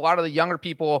know that a lot of the younger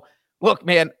people, look,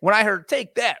 man, when I heard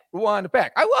 "Take That, Rewind It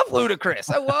Back," I love Ludacris.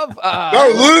 I love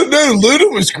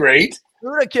Luda was great.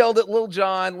 Luda killed it. Lil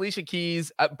Jon, Alicia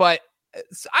Keys, but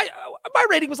my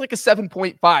rating was like a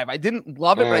 7.5. I didn't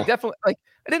love it, but I definitely I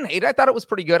didn't hate it. I thought it was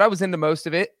pretty good. I was into most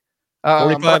of it.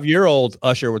 45-year-old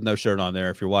Usher with no shirt on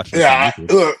there. If you're watching,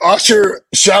 look, Usher.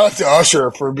 Shout out to Usher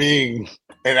for being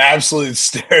an absolute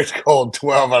stare cold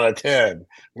 12 out of 10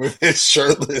 with his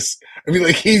shirtless. I mean,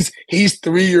 like he's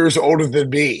 3 years older than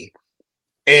me,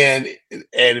 and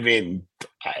I mean,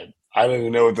 I don't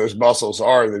even know what those muscles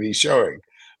are that he's showing,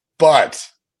 but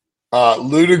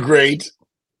Luda great.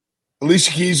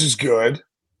 Alicia Keys is good.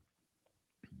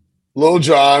 Lil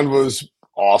Jon was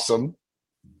awesome.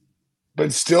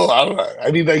 But still, I don't know.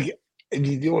 I mean, like,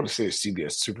 you want to say a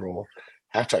CBS Super Bowl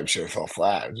halftime show fell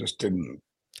flat. It just didn't.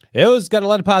 It was got a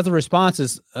lot of positive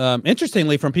responses.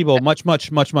 Interestingly, from people much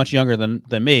younger than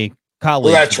me,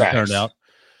 colleagues. Well, that tracks. Turned out.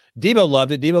 Debo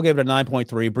loved it. Debo gave it a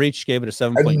 9.3. Breach gave it a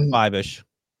 7.5-ish.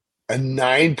 A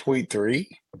 9.3?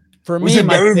 For me,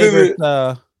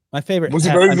 my favorite. Was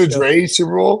it better than the Dre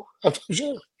Super Bowl?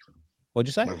 Sure. What'd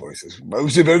you say? My voice is.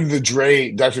 Was it better than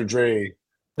the Dr. Dre?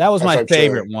 That was my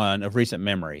favorite one of recent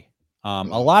memory. A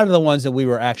lot of the ones that we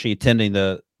were actually attending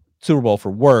the Super Bowl for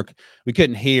work, we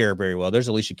couldn't hear very well. There's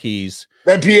Alicia Keys.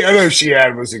 That piano she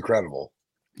had was incredible.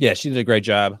 Yeah, she did a great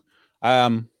job.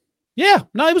 It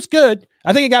was good.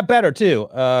 I think it got better too.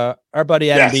 Our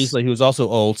buddy Adam Beasley, who was also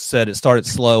old, said it started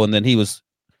slow and then he was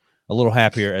a little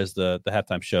happier as the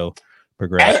halftime show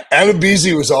progressed. Adam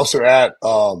Beasley was also at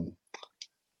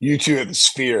U2 at the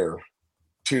Sphere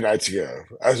 2 nights ago,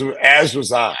 as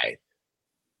was I.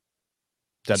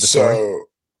 Is that the story?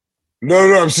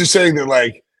 No, I was just saying that,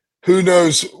 like, who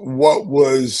knows what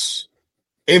was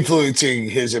influencing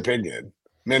his opinion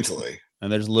mentally.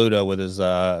 And there's Luda with his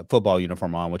football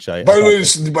uniform on, which By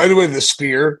the way, the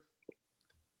Sphere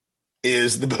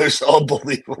is the most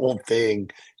unbelievable thing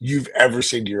you've ever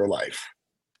seen in your life.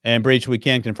 And Breach, we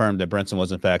can confirm that Brinson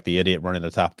was in fact the idiot running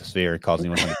the top of the Sphere,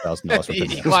 causing $100,000 for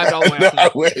He climbed all the way up. I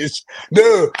wish.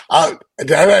 No,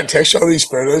 did I not text you all these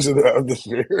photos of the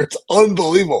Sphere? It's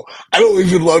unbelievable. I don't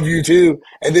even love U2,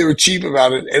 and they were cheap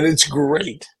about it, and it's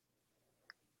great.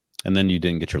 And then you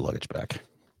didn't get your luggage back.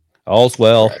 All's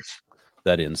well. Right.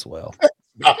 That ends well.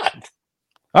 Not.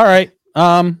 All right.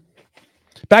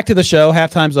 Back to the show.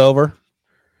 Halftime's over.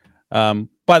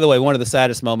 By the way, one of the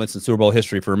saddest moments in Super Bowl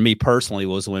history for me personally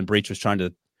was when Breach was trying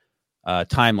to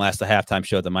time lapse the halftime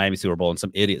show at the Miami Super Bowl, and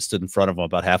some idiot stood in front of him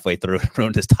about halfway through and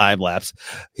ruined his time lapse.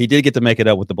 He did get to make it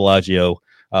up with the Bellagio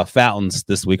fountains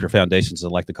this week, or foundations, I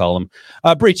like to call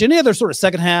them. Breach, any other sort of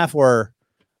second half or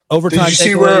overtime? Did you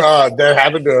see where that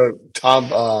happened to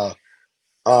Tom?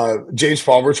 James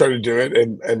Palmer tried to do it,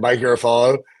 and Mike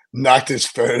Garafolo knocked his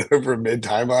phone over mid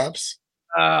time lapse.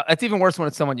 It's even worse when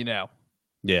it's someone you know.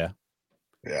 Yeah.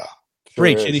 Yeah. Sure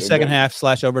Breach, any second half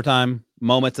 / overtime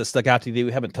moments that stuck out to you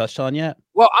we haven't touched on yet?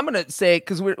 Well, I'm going to say,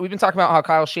 because we've been talking about how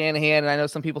Kyle Shanahan, and I know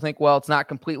some people think, well, it's not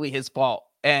completely his fault.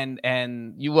 And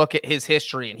you look at his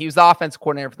history, and he was the offensive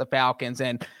coordinator for the Falcons,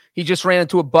 and he just ran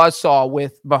into a buzzsaw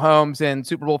with Mahomes in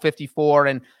Super Bowl 54,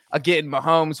 and again,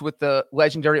 Mahomes with the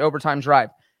legendary overtime drive.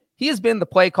 He has been the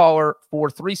play caller for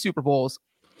 3 Super Bowls.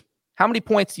 How many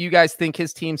points do you guys think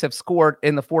his teams have scored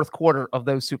in the fourth quarter of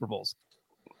those Super Bowls?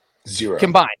 0.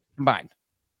 Combined.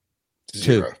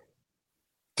 0.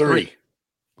 3.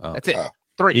 Oh. That's it. Oh.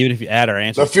 3. Even if you add our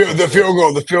answer, The field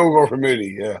goal for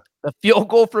Moody. Yeah. The field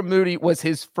goal from Moody was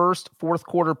his first fourth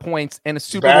quarter points, and a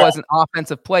Super Bad. Bowl as an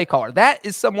offensive play caller. That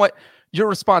is somewhat your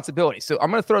responsibility. So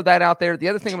I'm going to throw that out there. The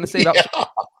other thing I'm going to say about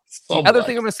thing I'm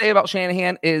going to say about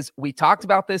Shanahan is we talked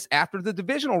about this after the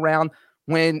divisional round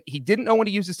when he didn't know when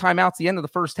to use his timeouts at the end of the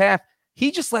first half.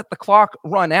 He just let the clock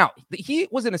run out. He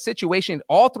was in a situation,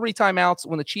 all 3 timeouts,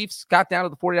 when the Chiefs got down to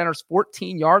the 49ers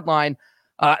 14-yard line.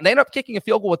 They ended up kicking a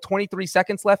field goal with 23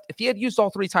 seconds left. If he had used all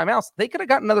 3 timeouts, they could have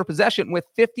gotten another possession with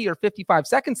 50 or 55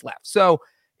 seconds left. So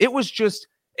it was just,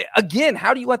 again,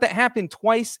 how do you let that happen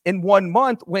twice in 1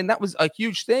 month when that was a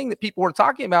huge thing that people were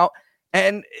talking about?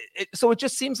 And so it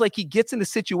just seems like he gets into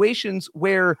situations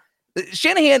where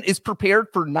Shanahan is prepared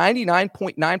for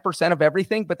 99.9% of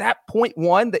everything, but that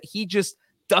 0.1 that he just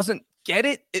doesn't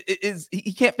get is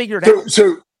he can't figure it out.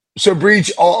 So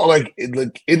Breach, like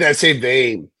in that same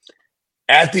vein,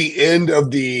 at the end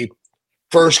of the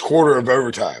first quarter of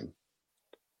overtime,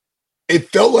 it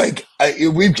felt like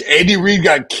Andy Reid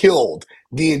got killed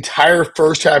the entire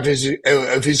first half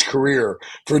of his career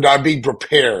for not being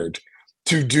prepared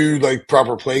to do like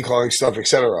proper play calling stuff,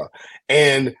 etc.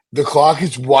 And the clock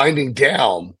is winding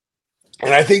down,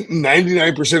 and I think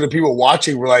 99% of people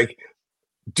watching were like,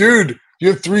 "Dude, you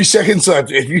have 3 seconds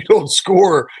left. If you don't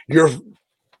score, you're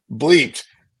bleeped."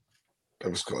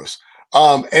 That was close.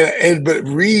 But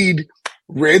Reed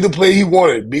ran the play he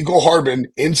wanted. Mecole Hardman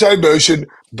inside motion,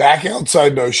 back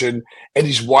outside motion, and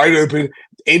he's wide open.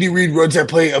 Andy Reid runs that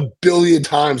play a billion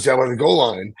times down by the goal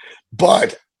line.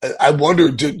 But I wonder,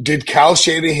 did Kyle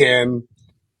Shanahan,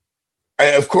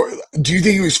 of course, do you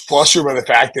think he was flustered by the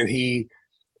fact that he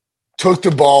took the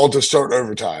ball to start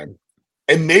overtime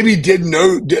and maybe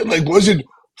wasn't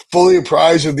fully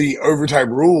apprised of the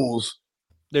overtime rules?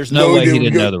 There's no way he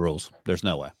didn't know the rules. There's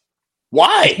no way.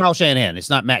 Why? It's Kyle Shanahan.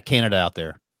 It's not Matt Canada out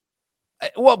there.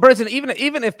 Well, Brinson,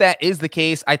 even if that is the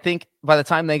case, I think by the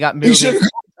time they got moving, he should have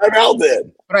come out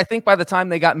then. But I think by the time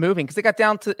they got moving, because they got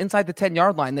down to inside the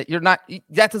 10-yard line, that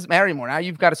doesn't matter anymore. Now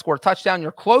you've got to score a touchdown.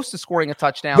 You're close to scoring a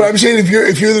touchdown. But I'm saying if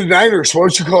you're the Niners, why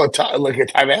don't you call it like a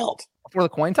timeout for the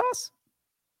coin toss?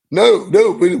 No.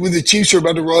 When the Chiefs are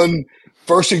about to run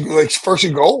first and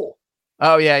goal.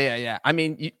 Oh yeah. I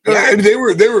mean, they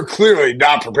were clearly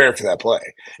not prepared for that play.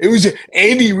 It was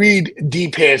Andy Reid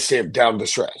depanced him down the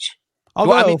stretch.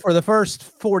 Although for the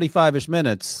first 45-ish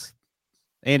minutes,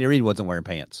 Andy Reid wasn't wearing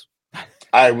pants.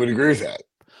 I would agree with that.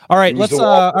 All right, let's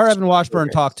our Evan Washburn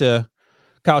talk to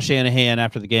Kyle Shanahan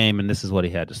after the game, and this is what he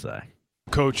had to say.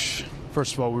 Coach,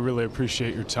 first of all, we really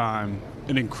appreciate your time.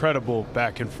 An incredible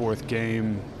back-and-forth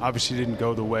game. Obviously didn't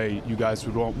go the way you guys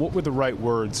would want. What were the right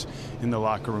words in the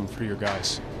locker room for your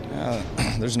guys?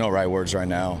 There's no right words right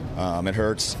now. It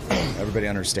hurts. Everybody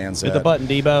understands that. Hit the button,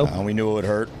 Debo. We knew it would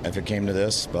hurt if it came to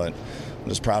this, but I'm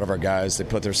just proud of our guys. They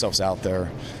put themselves out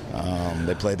there.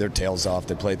 They played their tails off.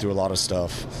 They played through a lot of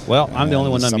stuff. Well, I'm the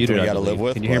only one unmuted. We got to live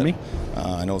with. Can you hear me?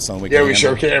 I know it's something we can. Yeah, we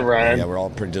handle. sure can, Ryan. Yeah, we're all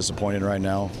pretty disappointed right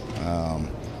now.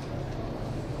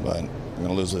 But I'm going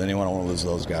to lose with anyone. I want to lose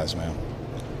with those guys, man.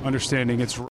 Understanding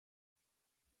it's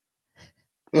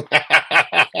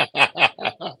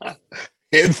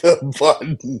hit the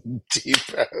button,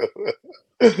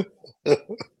 Debo.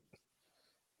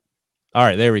 All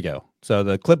right, there we go. So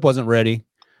the clip wasn't ready.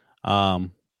 By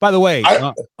the way,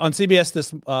 on CBS,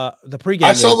 the pregame.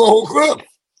 I saw the whole clip.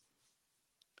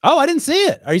 Oh, I didn't see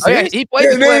it. Are you serious? He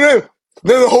played No.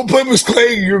 The whole clip was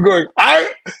playing. You're going,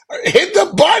 I hit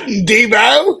the button,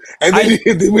 Debo. And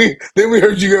then we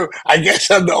heard you go, I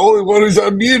guess I'm the only one who's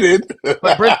unmuted.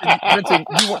 But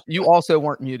Brinson, you also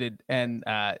weren't muted, and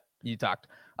you talked.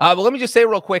 But let me just say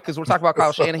real quick, because we're talking about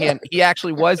Kyle Shanahan. He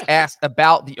actually was asked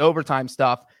about the overtime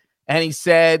stuff, and he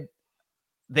said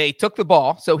they took the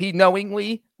ball. So he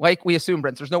knowingly, like we assume,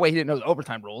 Brent, there's no way he didn't know the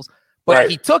overtime rules,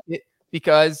 but He took it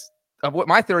because of what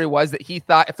my theory was, that he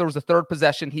thought if there was a third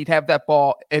possession, he'd have that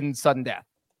ball in sudden death.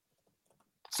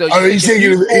 So he's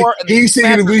thinking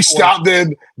if we stop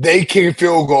them, they kick a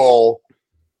field goal.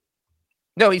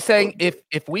 No, he's saying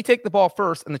if we take the ball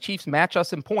first and the Chiefs match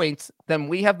us in points, then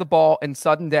we have the ball in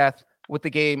sudden death with the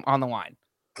game on the line.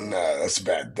 No, that's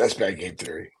bad. That's bad game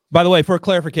theory. By the way, for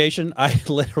clarification, I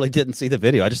literally didn't see the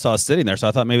video. I just saw us sitting there, so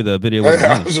I thought maybe the video was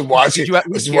I was watching.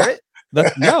 Did you hear it?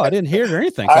 No, I didn't hear it or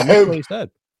anything. So I missed what he said.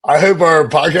 I hope our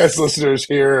podcast listeners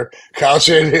hear Kyle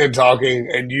Shanahan talking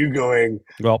and you going,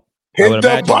 well, hit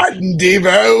the button,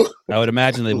 Debo. I would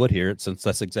imagine they would hear it since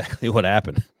that's exactly what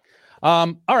happened.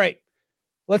 All right.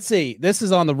 Let's see. This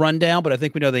is on the rundown, but I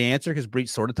think we know the answer because Breach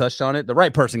sort of touched on it. The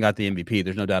right person got the MVP.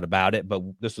 There's no doubt about it, but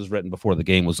this was written before the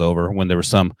game was over when there was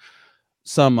some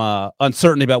some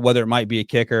uncertainty about whether it might be a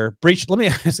kicker. Breach, let me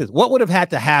ask this. What would have had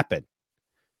to happen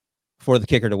for the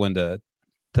kicker to win the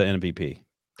MVP?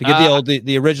 To get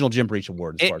the original Jim Breach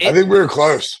award? I think we were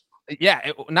close.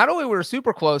 Yeah, not only we were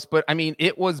super close, but I mean,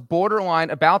 it was borderline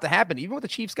about to happen, even when the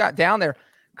Chiefs got down there.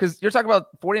 Because you're talking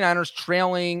about 49ers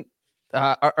trailing,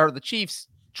 or the Chiefs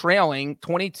trailing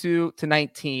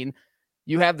 22-19.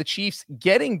 You have the Chiefs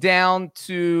getting down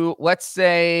to, let's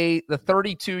say, the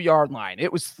 32-yard line.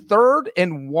 It was 3rd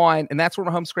and 1, and that's where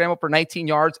Mahomes scrambled for 19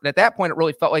 yards. And at that point, it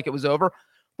really felt like it was over.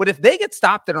 But if they get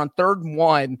stopped there on 3rd and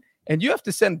 1, and you have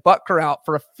to send Butker out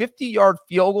for a 50-yard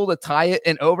field goal to tie it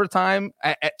in overtime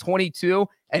at 22,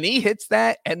 and he hits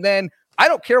that, and then I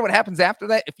don't care what happens after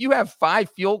that. If you have 5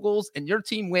 field goals and your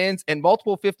team wins and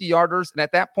multiple 50-yarders, and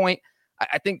at that point,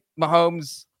 I think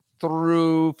Mahomes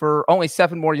threw for only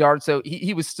 7 more yards, so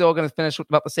he was still going to finish with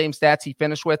about the same stats he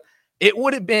finished with. It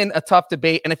would have been a tough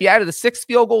debate, and if he added the 6th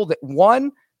field goal that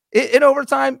won in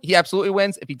overtime, he absolutely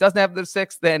wins. If he doesn't have the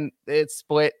 6th, then it's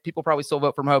split. People probably still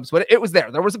vote for Mahomes, but it was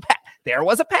there. There was a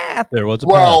path.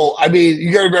 Well, I mean,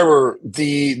 you got to remember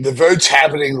the votes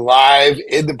happening live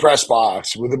in the press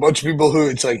box with a bunch of people who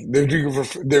it's like they're doing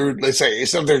let's say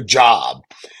it's not their job,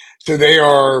 so they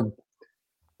are.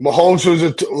 Mahomes was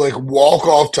a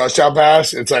walk-off touchdown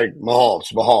pass. It's like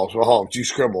Mahomes. You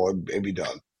scribble and be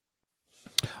done.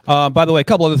 By the way, a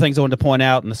couple other things I wanted to point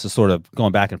out, and this is sort of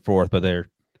going back and forth, but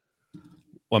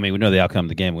we know the outcome of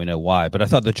the game. We know why. But I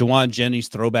thought the Juwan Jennings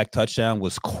throwback touchdown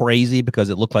was crazy because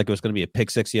it looked like it was going to be a pick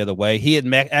six the other way. He had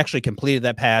actually completed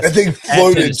that pass. That thing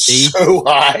floated so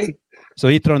high. So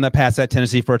he'd thrown that pass at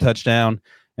Tennessee for a touchdown.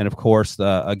 And, of course,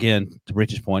 again, to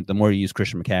Breach's point, the more you use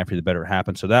Christian McCaffrey, the better it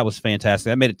happens. So that was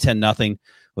fantastic. That made it 10-0,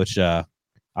 which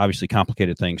obviously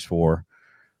complicated things for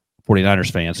 49ers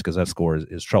fans because that score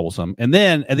is troublesome. And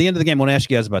then at the end of the game, I want to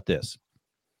ask you guys about this.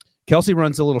 Kelsey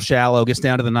runs a little shallow, gets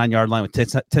down to the 9-yard line with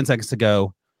 10 seconds to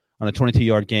go on a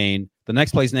 22-yard gain. The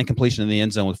next play is an incompletion in the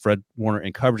end zone with Fred Warner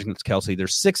in coverage against Kelsey.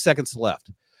 There's 6 seconds left.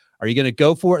 Are you going to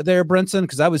go for it there, Brinson?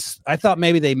 Because I thought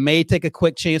maybe they may take a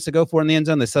quick chance to go for it in the end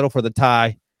zone. They settle for the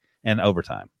tie and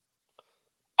overtime.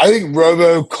 I think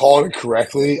Romo called it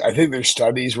correctly. I think there's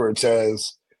studies where it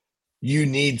says you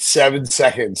need 7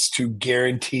 seconds to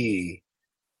guarantee.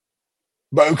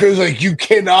 But because you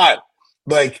cannot,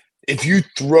 if you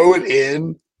throw it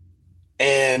in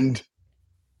and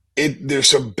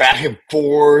there's some back and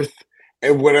forth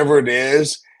and whatever it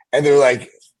is, and they're like,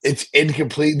 it's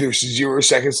incomplete, there's 0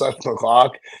 seconds left on the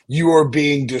clock, you are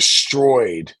being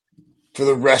destroyed for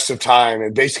the rest of time,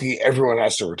 and basically everyone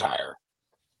has to retire.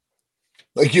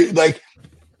 7,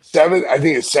 I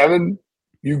think it's 7,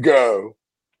 you go.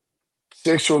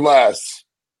 6 or less,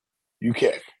 you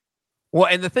kick. Well,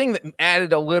 and the thing that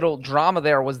added a little drama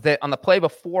there was that on the play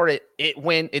before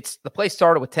the play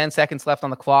started with 10 seconds left on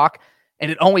the clock,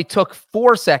 and it only took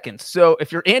 4 seconds. So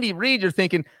if you're Andy Reid, you're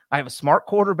thinking, I have a smart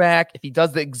quarterback. If he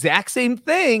does the exact same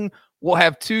thing, we'll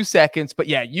have 2 seconds. But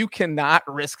yeah, you cannot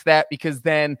risk that because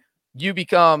then you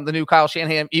become the new Kyle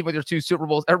Shanahan, even with your 2 Super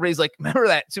Bowls. Everybody's like, remember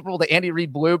that Super Bowl that Andy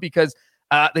Reid blew because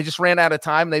they just ran out of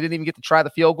time. They didn't even get to try the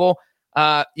field goal.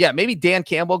 Maybe Dan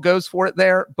Campbell goes for it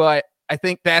there, but I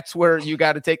think that's where you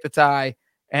got to take the tie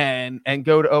and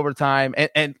go to overtime.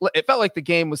 And it felt like the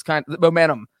game was the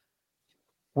momentum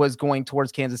was going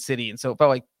towards Kansas City. And so it felt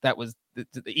like that was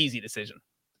the easy decision.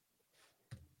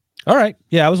 All right.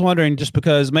 Yeah, I was wondering just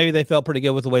because maybe they felt pretty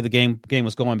good with the way the game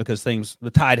was going because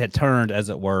the tide had turned, as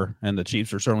it were, and the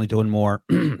Chiefs are certainly doing more,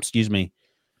 excuse me,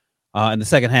 in the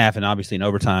second half and obviously in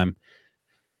overtime.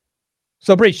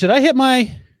 So, Breach, did I hit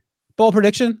my bowl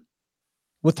prediction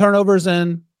with turnovers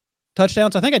and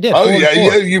touchdowns? I think I did. Oh,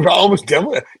 yeah, you almost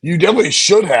definitely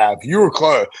should have. You were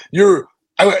close.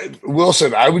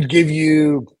 Wilson, I would give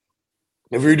you,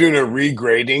 if you're doing a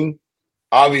regrading,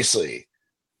 obviously,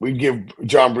 we'd give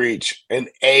John Breach an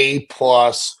A++++ for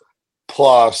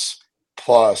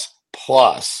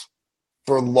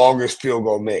longest field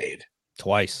goal made.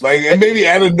 Twice. And maybe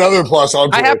add another plus on.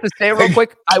 I have to say real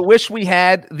quick, I wish we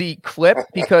had the clip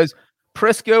because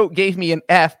Prisco gave me an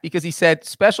F because he said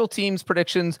special teams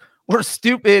predictions were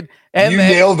stupid and you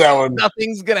nailed that one.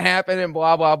 Nothing's gonna happen and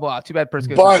blah blah blah. Too bad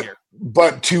Prisco's here.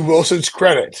 But to Wilson's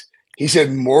credit, he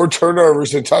said more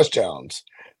turnovers than touchdowns.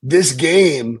 This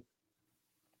game,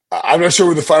 I'm not sure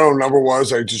what the final number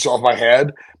was. I just off my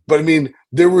head, but I mean,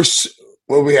 there was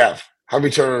what we have. How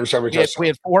many turnovers? How many touchdowns? We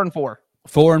had 4 and 4.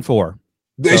 4 and 4.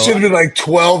 They should have been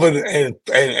 12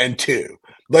 and 2.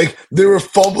 There were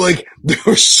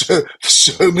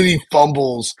so many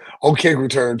fumbles on kick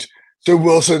returns. So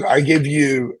Wilson, I give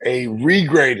you a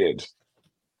regraded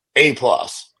A+.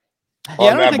 Yeah,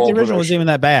 I don't think the original was even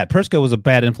that bad. Prisco was a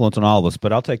bad influence on all of us,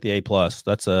 but I'll take the A+.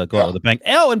 That's go out with the bank.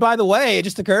 Oh, and by the way, it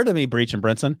just occurred to me, Breach and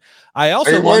Brinson, I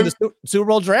also won the Super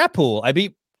Bowl draft pool. I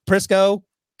beat Prisco,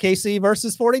 KC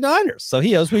versus 49ers. So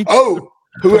he owes me. Oh,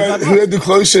 who had the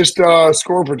closest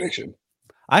score prediction?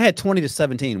 I had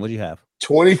 20-17. What'd you have?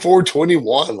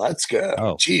 24-21. Let's go.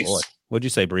 Oh, jeez. Boy. What'd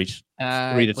you say, Breach?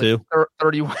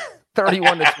 3-2?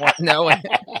 31 to 20. No,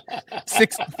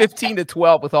 15 to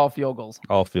 12 with all field goals.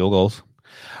 All field goals.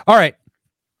 All right.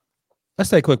 Let's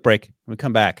take a quick break. When we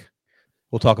come back,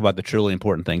 we'll talk about the truly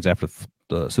important things after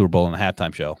the Super Bowl and the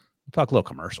halftime show. We'll talk a little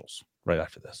commercials right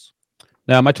after this.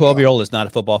 Now, my 12-year-old is not a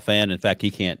football fan. In fact, he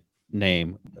can't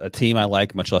name a team I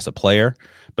like, much less a player.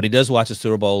 But he does watch the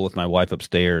Super Bowl with my wife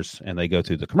upstairs, and they go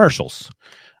through the commercials.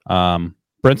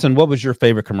 Brinson, what was your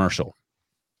favorite commercial?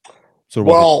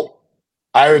 Well,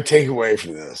 I have a takeaway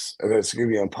from this, and it's going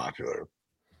to be unpopular.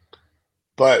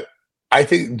 But I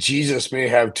think Jesus may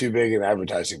have too big an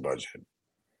advertising budget.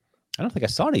 I don't think I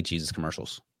saw any Jesus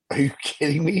commercials. Are you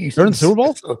kidding me? During the Super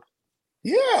Bowl?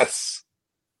 Yes.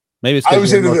 Maybe it's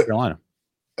because you're in North Carolina.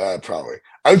 Probably.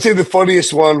 I would say the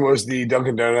funniest one was the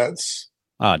Dunkin' Donuts.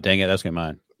 Oh, dang it. That's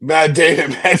mine. Matt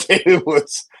Damon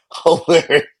was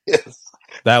hilarious.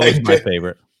 That was my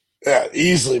favorite. Yeah,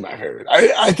 easily my favorite.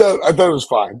 I thought it was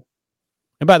fine.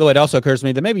 And by the way, it also occurs to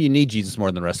me that maybe you need Jesus more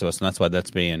than the rest of us, and that's why that's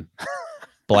being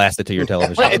blasted to your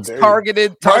television. It's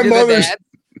targeted.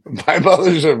 My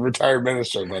mother's a retired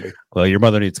minister, buddy. Well, your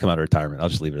mother needs to come out of retirement. I'll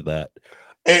just leave it at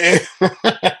that.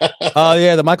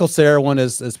 Yeah, the Michael Cera one,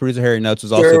 as producer Harry notes,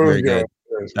 was also very good.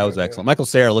 That was excellent. Michael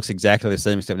Cera looks exactly the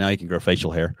same, except now he can grow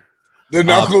facial hair. The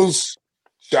Knuckles,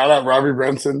 shout out Robbie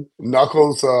Brinson.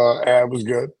 Knuckles ad was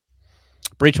good.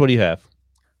 Breach, what do you have?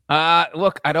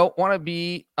 Look, I don't want to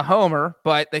be a homer,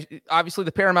 but obviously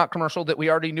the Paramount commercial that we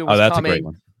already knew was coming. A great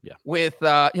one. Yeah. With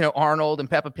Arnold and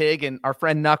Peppa Pig and our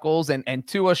friend Knuckles and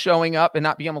Tua showing up and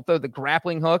not being able to throw the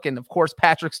grappling hook, and of course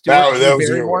Patrick Stewart. That was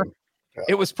a good one. Yeah.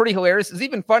 It was pretty hilarious. It's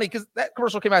even funny because that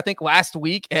commercial came out, I think, last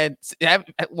week, and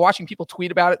watching people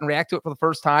tweet about it and react to it for the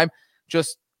first time,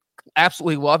 just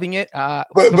absolutely loving it.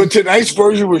 But tonight's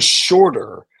version was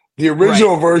shorter. The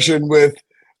original version with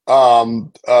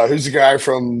who's the guy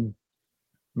from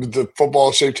the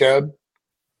football-shaped head?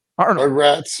 Arnold.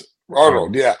 Rats.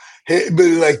 Arnold, yeah. But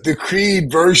like the Creed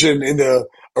version in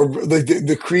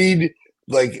the Creed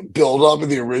build up in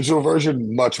the original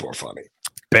version, much more funny.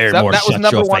 That was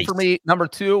number one for me. Number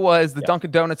two was the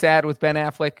Dunkin' Donuts ad with Ben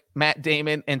Affleck, Matt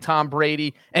Damon, and Tom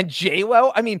Brady and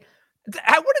J-Lo. I mean,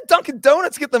 how would Dunkin'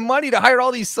 Donuts get the money to hire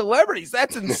all these celebrities?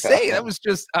 That's insane. That was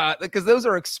just because those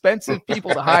are expensive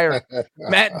people to hire.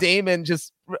 Matt Damon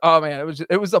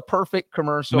it was a perfect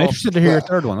commercial. I'm interested to hear your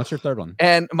third one. What's your third one?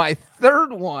 And my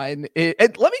third one is,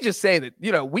 and let me just say that,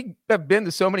 we have been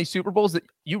to so many Super Bowls that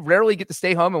you rarely get to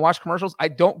stay home and watch commercials. I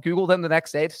don't Google them the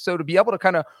next day. So to be able to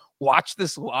kind of watch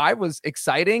this live was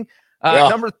exciting.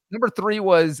 Number three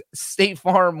was State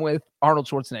Farm with Arnold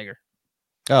Schwarzenegger.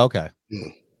 Oh, okay.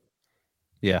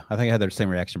 Yeah, I think I had the same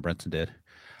reaction Brinson did.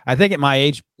 I think at my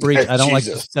age, Breach, I don't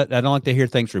like to hear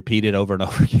things repeated over and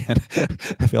over again.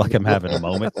 I feel like I'm having a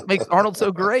moment. That makes Arnold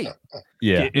so great.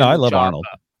 Yeah, no, I love Arnold.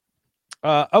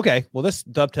 Okay, well, this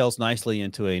dovetails nicely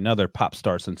into another pop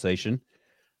star sensation.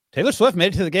 Taylor Swift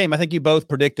made it to the game. I think you both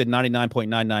predicted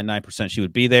 99.999% she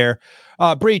would be there.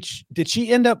 Breach, did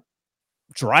she end up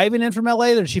driving in from LA,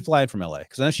 or did she fly in from LA?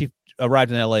 Because I know she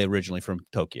arrived in LA originally from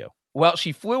Tokyo. Well,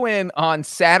 she flew in on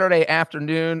Saturday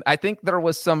afternoon. I think there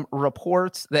was some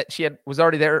reports that she was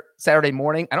already there Saturday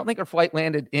morning. I don't think her flight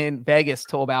landed in Vegas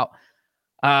till about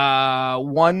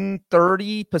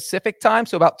 1:30 Pacific time,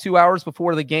 so about 2 hours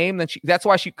before the game. Then that's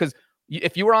why because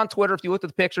if you were on Twitter, if you looked at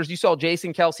the pictures, you saw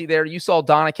Jason Kelsey there, you saw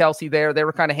Donna Kelsey there. They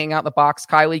were kind of hanging out in the box.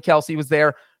 Kylie Kelsey was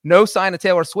there. No sign of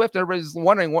Taylor Swift. Everybody's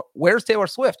wondering, where's Taylor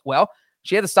Swift? Well,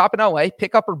 she had to stop in LA,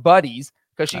 pick up her buddies,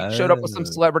 because she showed up with some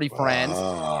celebrity friends.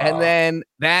 And then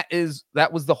that was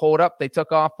the holdup. They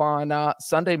took off on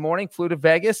Sunday morning, flew to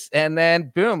Vegas, and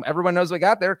then boom, everyone knows we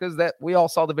got there because we all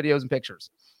saw the videos and pictures.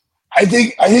 I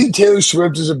think Taylor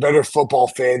Swift is a better football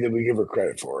fan than we give her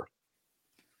credit for.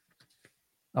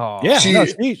 Oh yeah, she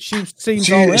seems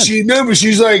all in. But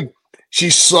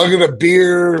she's slugging a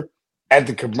beer at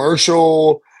the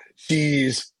commercial.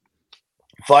 She's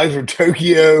flying from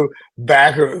Tokyo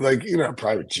back, a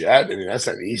private jet. I mean, that's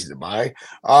not easy to buy.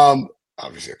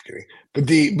 Obviously, I'm kidding. But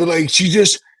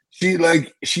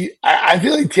I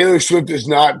feel like Taylor Swift is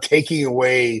not taking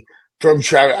away from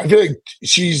Travis. I feel like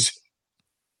she's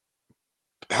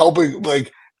helping,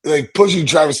 pushing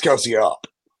Travis Kelce up.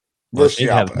 versus He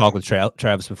the had a opposite. talk with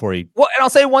Travis before he. Well, and I'll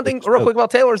say one thing real quick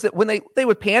about Taylor is that when they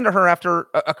would pan to her after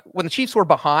when the Chiefs were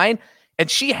behind, and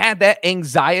she had that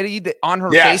anxiety on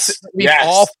her face that we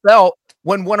all felt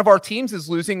when one of our teams is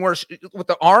losing, where with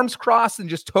the arms crossed and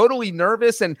just totally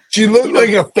nervous, and she looked like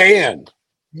a fan.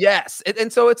 Yes,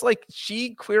 and so it's like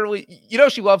she clearly,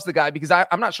 she loves the guy, because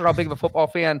I'm not sure how big of a football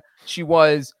fan she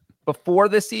was before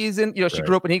this season. She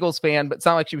grew up an Eagles fan, but it's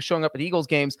not like she was showing up at Eagles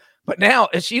games. But now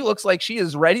she looks like she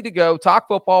is ready to go talk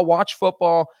football, watch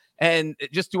football, and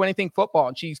just do anything football.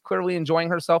 And she's clearly enjoying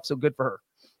herself. So good for her.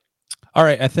 All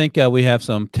right. I think we have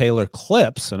some Taylor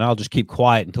clips, and I'll just keep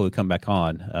quiet until we come back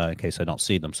on in case I don't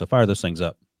see them. So fire those things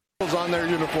up. On their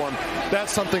uniform.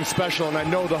 That's something special, and I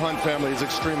know the Hunt family is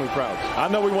extremely proud. I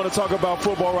know we want to talk about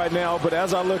football right now, but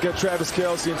as I look at Travis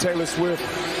Kelce and Taylor Swift,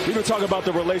 we can talk about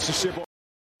the relationship.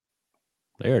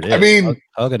 There it is. I mean,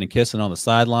 hugging and kissing on the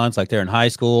sidelines like they're in high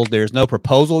school. There's no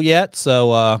proposal yet,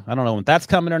 so I don't know when that's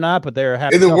coming or not. But they're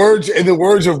happy. In the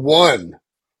words of one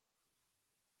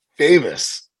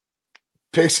famous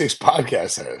Pick Six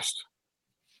podcast host,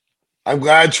 I'm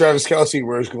glad Travis Kelce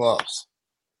wears gloves.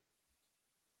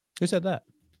 Who said that?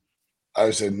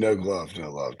 I said no glove,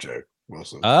 no love, Jake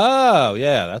Wilson. Oh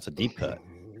yeah, that's a deep cut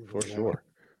for sure.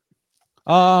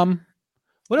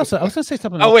 What else? I was going to say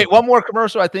something. Oh, wait, one more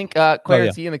commercial. I think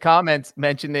Clarity in the comments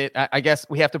mentioned it. I guess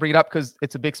we have to bring it up because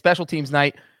it's a big special teams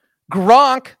night.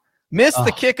 Gronk missed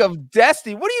the kick of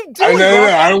destiny. What are you doing?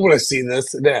 I don't want to see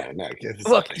this. No.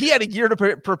 Look, he had a year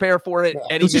to prepare for it.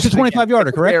 And it was just a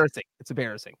 25-yarder, correct? It's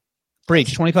embarrassing.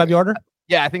 Breach, 25-yarder?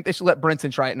 Yeah, I think they should let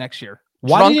Brinson try it next year.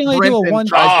 Why did he only do a one?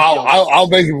 I'll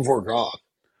make it before Gronk.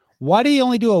 Why did he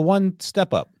only do a one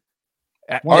step up?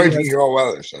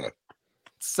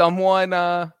 Someone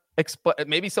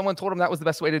maybe someone told him that was the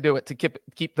best way to do it, to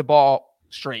keep the ball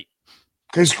straight.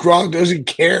 Because Gronk doesn't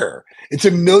care. It's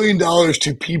 $1 million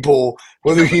to people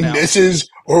whether he misses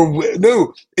or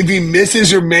no. If he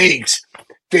misses or makes,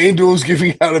 FanDuel's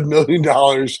giving out $1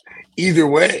 million either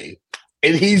way,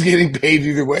 and he's getting paid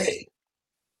either way.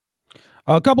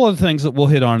 A couple of things that we'll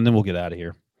hit on, and then we'll get out of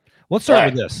here. Let's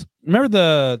start with this.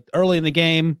 Remember early in the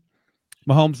game,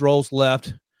 Mahomes rolls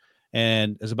left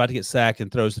and is about to get sacked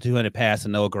and throws the 200 pass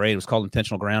and Noah Gray. It was called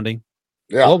intentional grounding.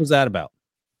 Yeah. What was that about?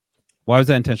 Why was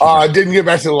that intentional? I didn't get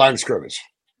back to the line of scrimmage.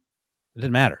 It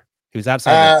didn't matter. He was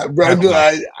outside.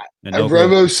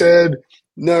 Romo said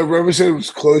it was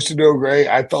close to Noah Gray.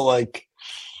 I felt like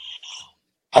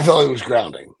it was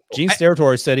grounding. Gene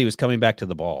Steratore said he was coming back to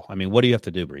the ball. I mean, what do you have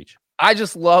to do, Breach? I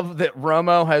just love that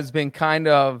Romo has been kind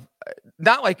of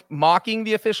not like mocking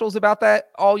the officials about that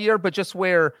all year, but just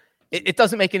where it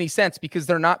doesn't make any sense because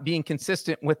they're not being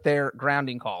consistent with their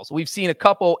grounding calls. We've seen a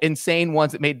couple insane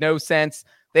ones that made no sense.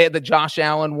 They had the Josh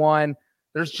Allen one.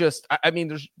 There's just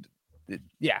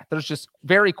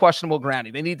very questionable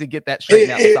grounding. They need to get that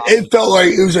straightened out. It felt like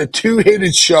it was a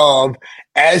two-handed shove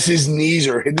as his knees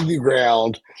are hitting the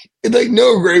ground. And like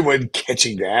Noah Gray wasn't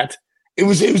catching that. It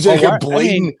was like a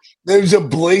blatant. There was a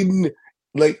blatant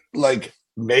like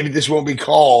maybe this won't be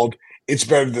called. It's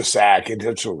better than the sack,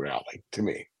 intentional grounding to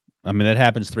me. I mean, that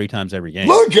happens 3 times every game.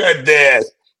 Look at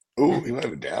this. Ooh, he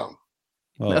went down.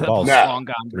 Well, the ball's long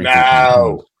gone.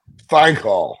 No, fine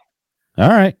call. All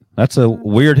right, that's a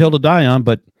weird hill to die on,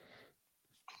 but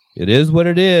it is what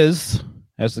it is,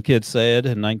 as the kids said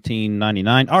in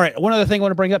 1999. All right, one other thing I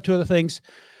want to bring up. 2 other things.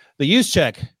 The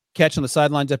Juszczyk catch on the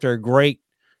sidelines after a great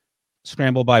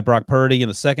scramble by Brock Purdy in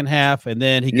the second half, and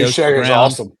then he goes to the ground. Is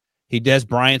awesome. He Des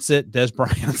Bryant's it. Des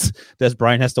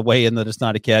Bryant has to weigh in that it's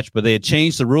not a catch, but they had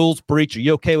changed the rules. Breach, are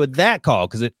you okay with that call?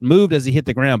 Because it moved as he hit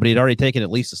the ground, but he'd already taken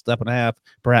at least a step and a half,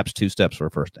 perhaps 2 steps for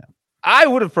a first down. I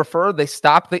would have preferred they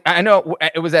stopped. I know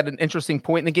it was at an interesting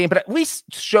point in the game, but at least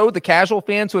show the casual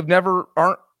fans who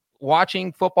aren't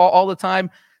watching football all the time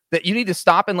that you need to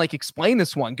stop and explain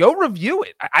this one. Go review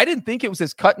it. I didn't think it was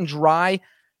as cut and dry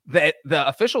that the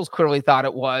officials clearly thought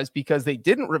it was, because they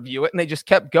didn't review it and they just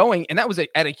kept going. And that was at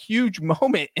a huge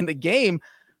moment in the game.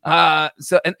 Because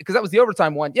that was the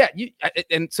overtime one. Yeah.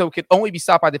 And so it could only be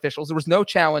stopped by the officials. There was no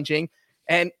challenging,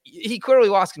 and he clearly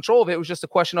lost control of it. It was just a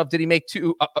question of, did he make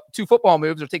two football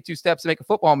moves or take 2 steps to make a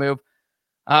football move?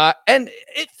 And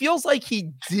it feels like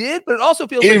he did, but it also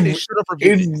feels like they should have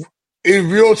reviewed it. In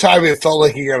real time, it felt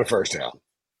like he got a first down.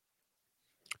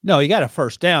 No, he got a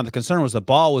first down. The concern was the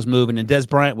ball was moving, and Des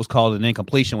Bryant was called an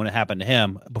incompletion when it happened to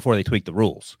him before they tweaked the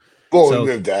rules. Well, so we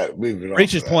moved that.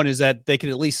 Breach's point is that they could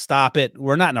at least stop it.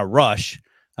 We're not in a rush.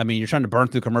 I mean, you're trying to burn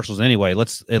through commercials anyway.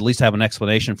 Let's at least have an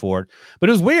explanation for it. But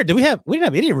it was weird. We didn't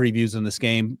have any reviews in this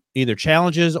game, either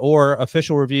challenges or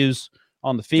official reviews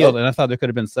on the field, and I thought there could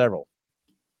have been several.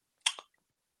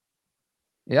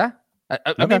 Yeah.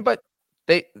 I mean, but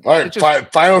they. All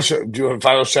right, final. Do you want a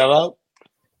final shout out?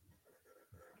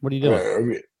 What are you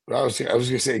doing? I was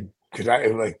gonna say, could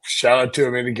I shout out to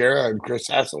Amanda Guerra and Chris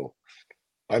Hassel,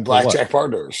 my blackjack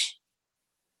partners?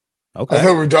 Okay. I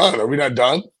thought we're done. Are we not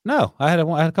done? No, I had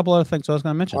a couple other things I was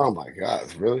going to mention. Oh my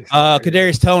God, really?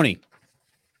 Kadarius Toney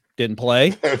didn't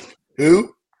play.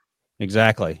 Who?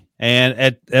 Exactly. And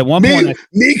at one point,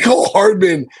 Mecole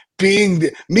Hardman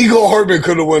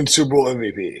could have won Super Bowl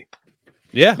MVP.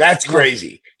 Yeah, that's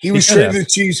crazy. He was traded to the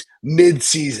Chiefs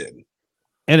mid-season.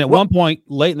 And at one point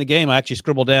late in the game, I actually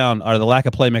scribbled down, are the lack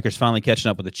of playmakers finally catching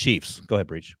up with the Chiefs? Go ahead,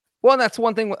 Breach. Well, that's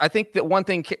one thing. I think that one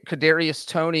thing, Kadarius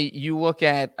Toney, you look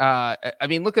at,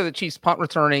 look at the Chiefs punt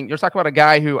returning. You're talking about a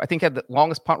guy who I think had the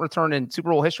longest punt return in Super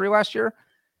Bowl history last year.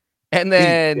 And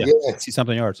then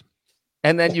 60-something yards.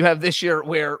 And then you have this year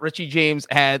where Richie James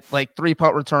had like 3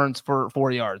 punt returns for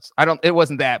 4 yards. It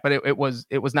wasn't that, but it was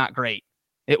not great.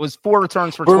 It was 4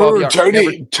 returns for 12 yards.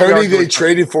 Tony they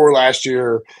traded for last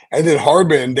year, and then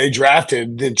Hardman they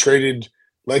drafted, then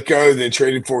let go, then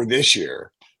traded for this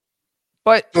year.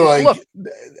 But so look,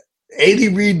 Andy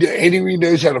Reid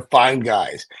knows how to find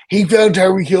guys. He found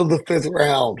Tyreek Hill in the 5th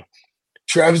round,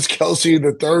 Travis Kelce in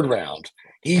the 3rd round.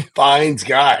 He finds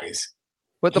guys.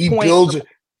 But the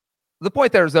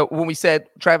point there is that when we said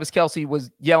Travis Kelce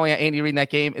was yelling at Andy Reid in that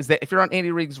game, is that if you're on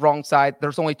Andy Reid's wrong side,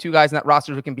 there's only 2 guys in that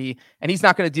roster who can be, and he's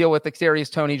not going to deal with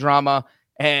Kadarius Toney drama,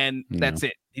 and that's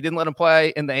it. He didn't let him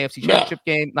play in the AFC Championship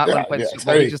game, let him play the Super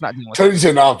Bowl. He's just not dealing with it. Tony's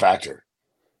a non-factor.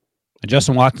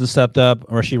 Justin Watson stepped up.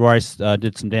 Rashee Rice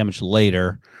did some damage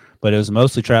later, but it was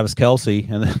mostly Travis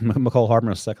Kelce, and then Mecole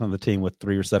Hardman was second on the team with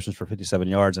 3 receptions for 57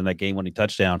 yards in that game-winning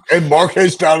touchdown. And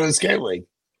Marquez Valdez-Scantling.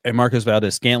 And Marcus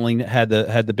Valdez-Scantling had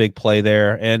the big play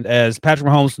there. And as Patrick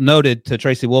Mahomes noted to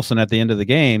Tracy Wolfson at the end of the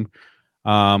game,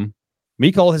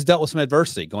 Mecole has dealt with some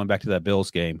adversity going back to that Bills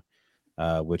game,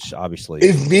 which obviously.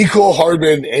 If Mecole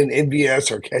Hardman and MVS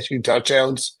are catching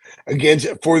touchdowns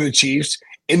for the Chiefs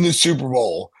in the Super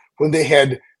Bowl when they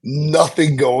had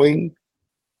nothing going,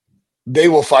 they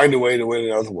will find a way to win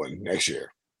another one next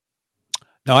year.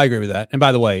 No, I agree with that. And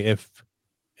by the way, if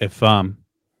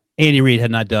Andy Reid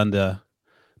had not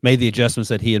made the adjustments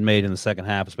that he had made in the second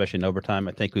half, especially in overtime,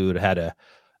 I think we would have had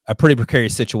a pretty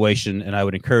precarious situation. And I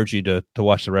would encourage you to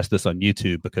watch the rest of this on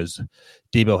YouTube because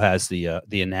Debo has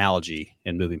the analogy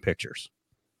in moving pictures.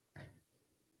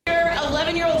 Your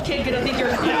 11-year-old kid gonna think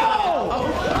you're cool.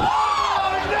 No!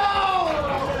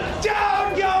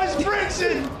 Down goes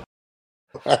Brinson!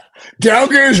 Down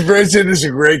goes Brinson is a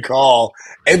great call.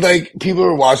 And people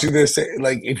are watching this,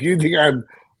 if you think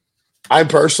I'm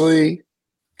personally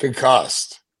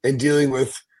concussed and dealing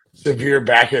with severe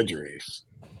back injuries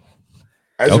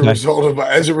as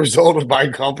a result of my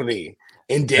company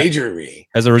endangering me.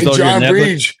 As a result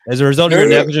of your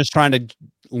negligence trying to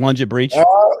lunge at Breach?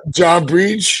 John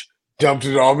Breach dumped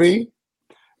it on me.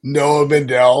 Noah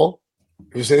Mendel,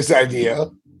 it was his idea.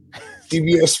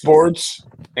 CBS Sports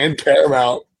and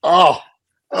Paramount. Listen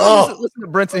to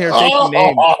Brinson here taking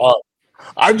names.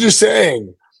 I'm just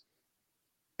saying.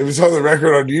 It was on the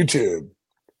record on YouTube.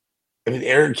 I mean,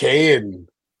 Eric K. and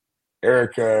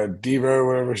Eric Devo,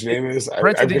 whatever his name is.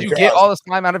 Brinson, did you get all the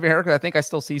slime out of your hair? Because I think I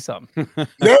still see some. No,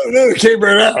 it came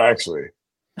right out, actually.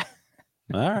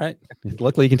 All right.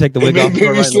 Luckily, you can take the wig off.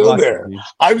 Maybe still there.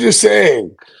 I'm just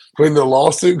saying, when the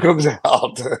lawsuit comes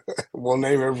out, we'll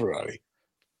name everybody.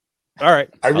 All right.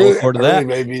 I really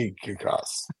may be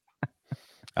concussed.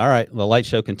 All right. The light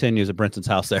show continues at Brinson's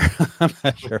house there. I'm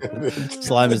not sure.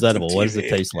 Slime is edible. What does it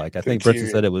taste like? I think Brinson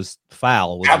said it was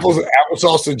foul.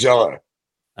 Applesauce and Jello.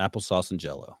 Applesauce and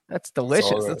Jello. That's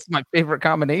delicious. That's my favorite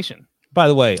combination. By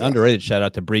the way, underrated shout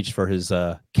out to Breach for his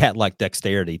cat-like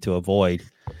dexterity to avoid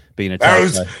being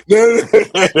attacked.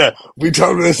 No. We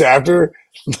talked about this after.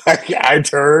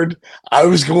 I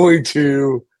was going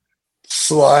to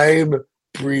slime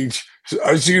Breach.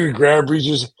 I was going to grab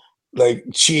Breach's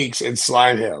cheeks and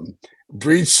slime him.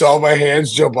 Breach saw my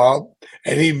hands jump up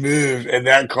and he moved, and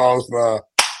that caused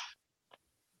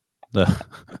the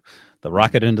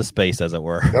rocket into space, as it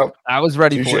were. Yep. I was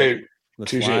ready for it.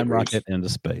 The slime rocket into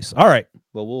space. All right.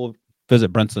 Well, we'll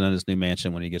visit Brinson in his new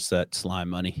mansion when he gets that slime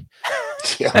money.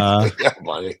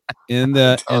 Money. In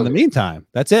the meantime,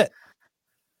 that's it.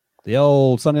 The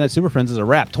old Sunday Night Super Friends is a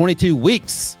wrap. 22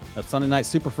 weeks of Sunday Night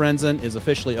Super Friendsin' is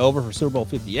officially over for Super Bowl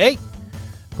 58.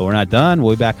 But we're not done.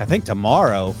 We'll be back, I think,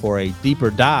 tomorrow for a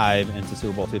deeper dive into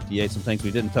Super Bowl 58. Some things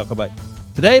we didn't talk about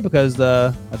today because as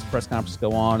the press conferences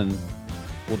go on, and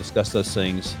we'll discuss those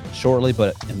things shortly.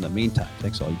 But in the meantime,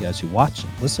 thanks to all you guys who watch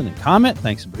and listen and comment.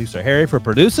 Thanks to producer Harry for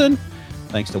producing.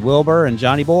 Thanks to Wilbur and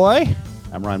Johnny Boy.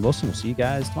 I'm Ryan Wilson. We'll see you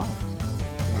guys tomorrow.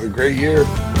 A great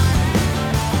year.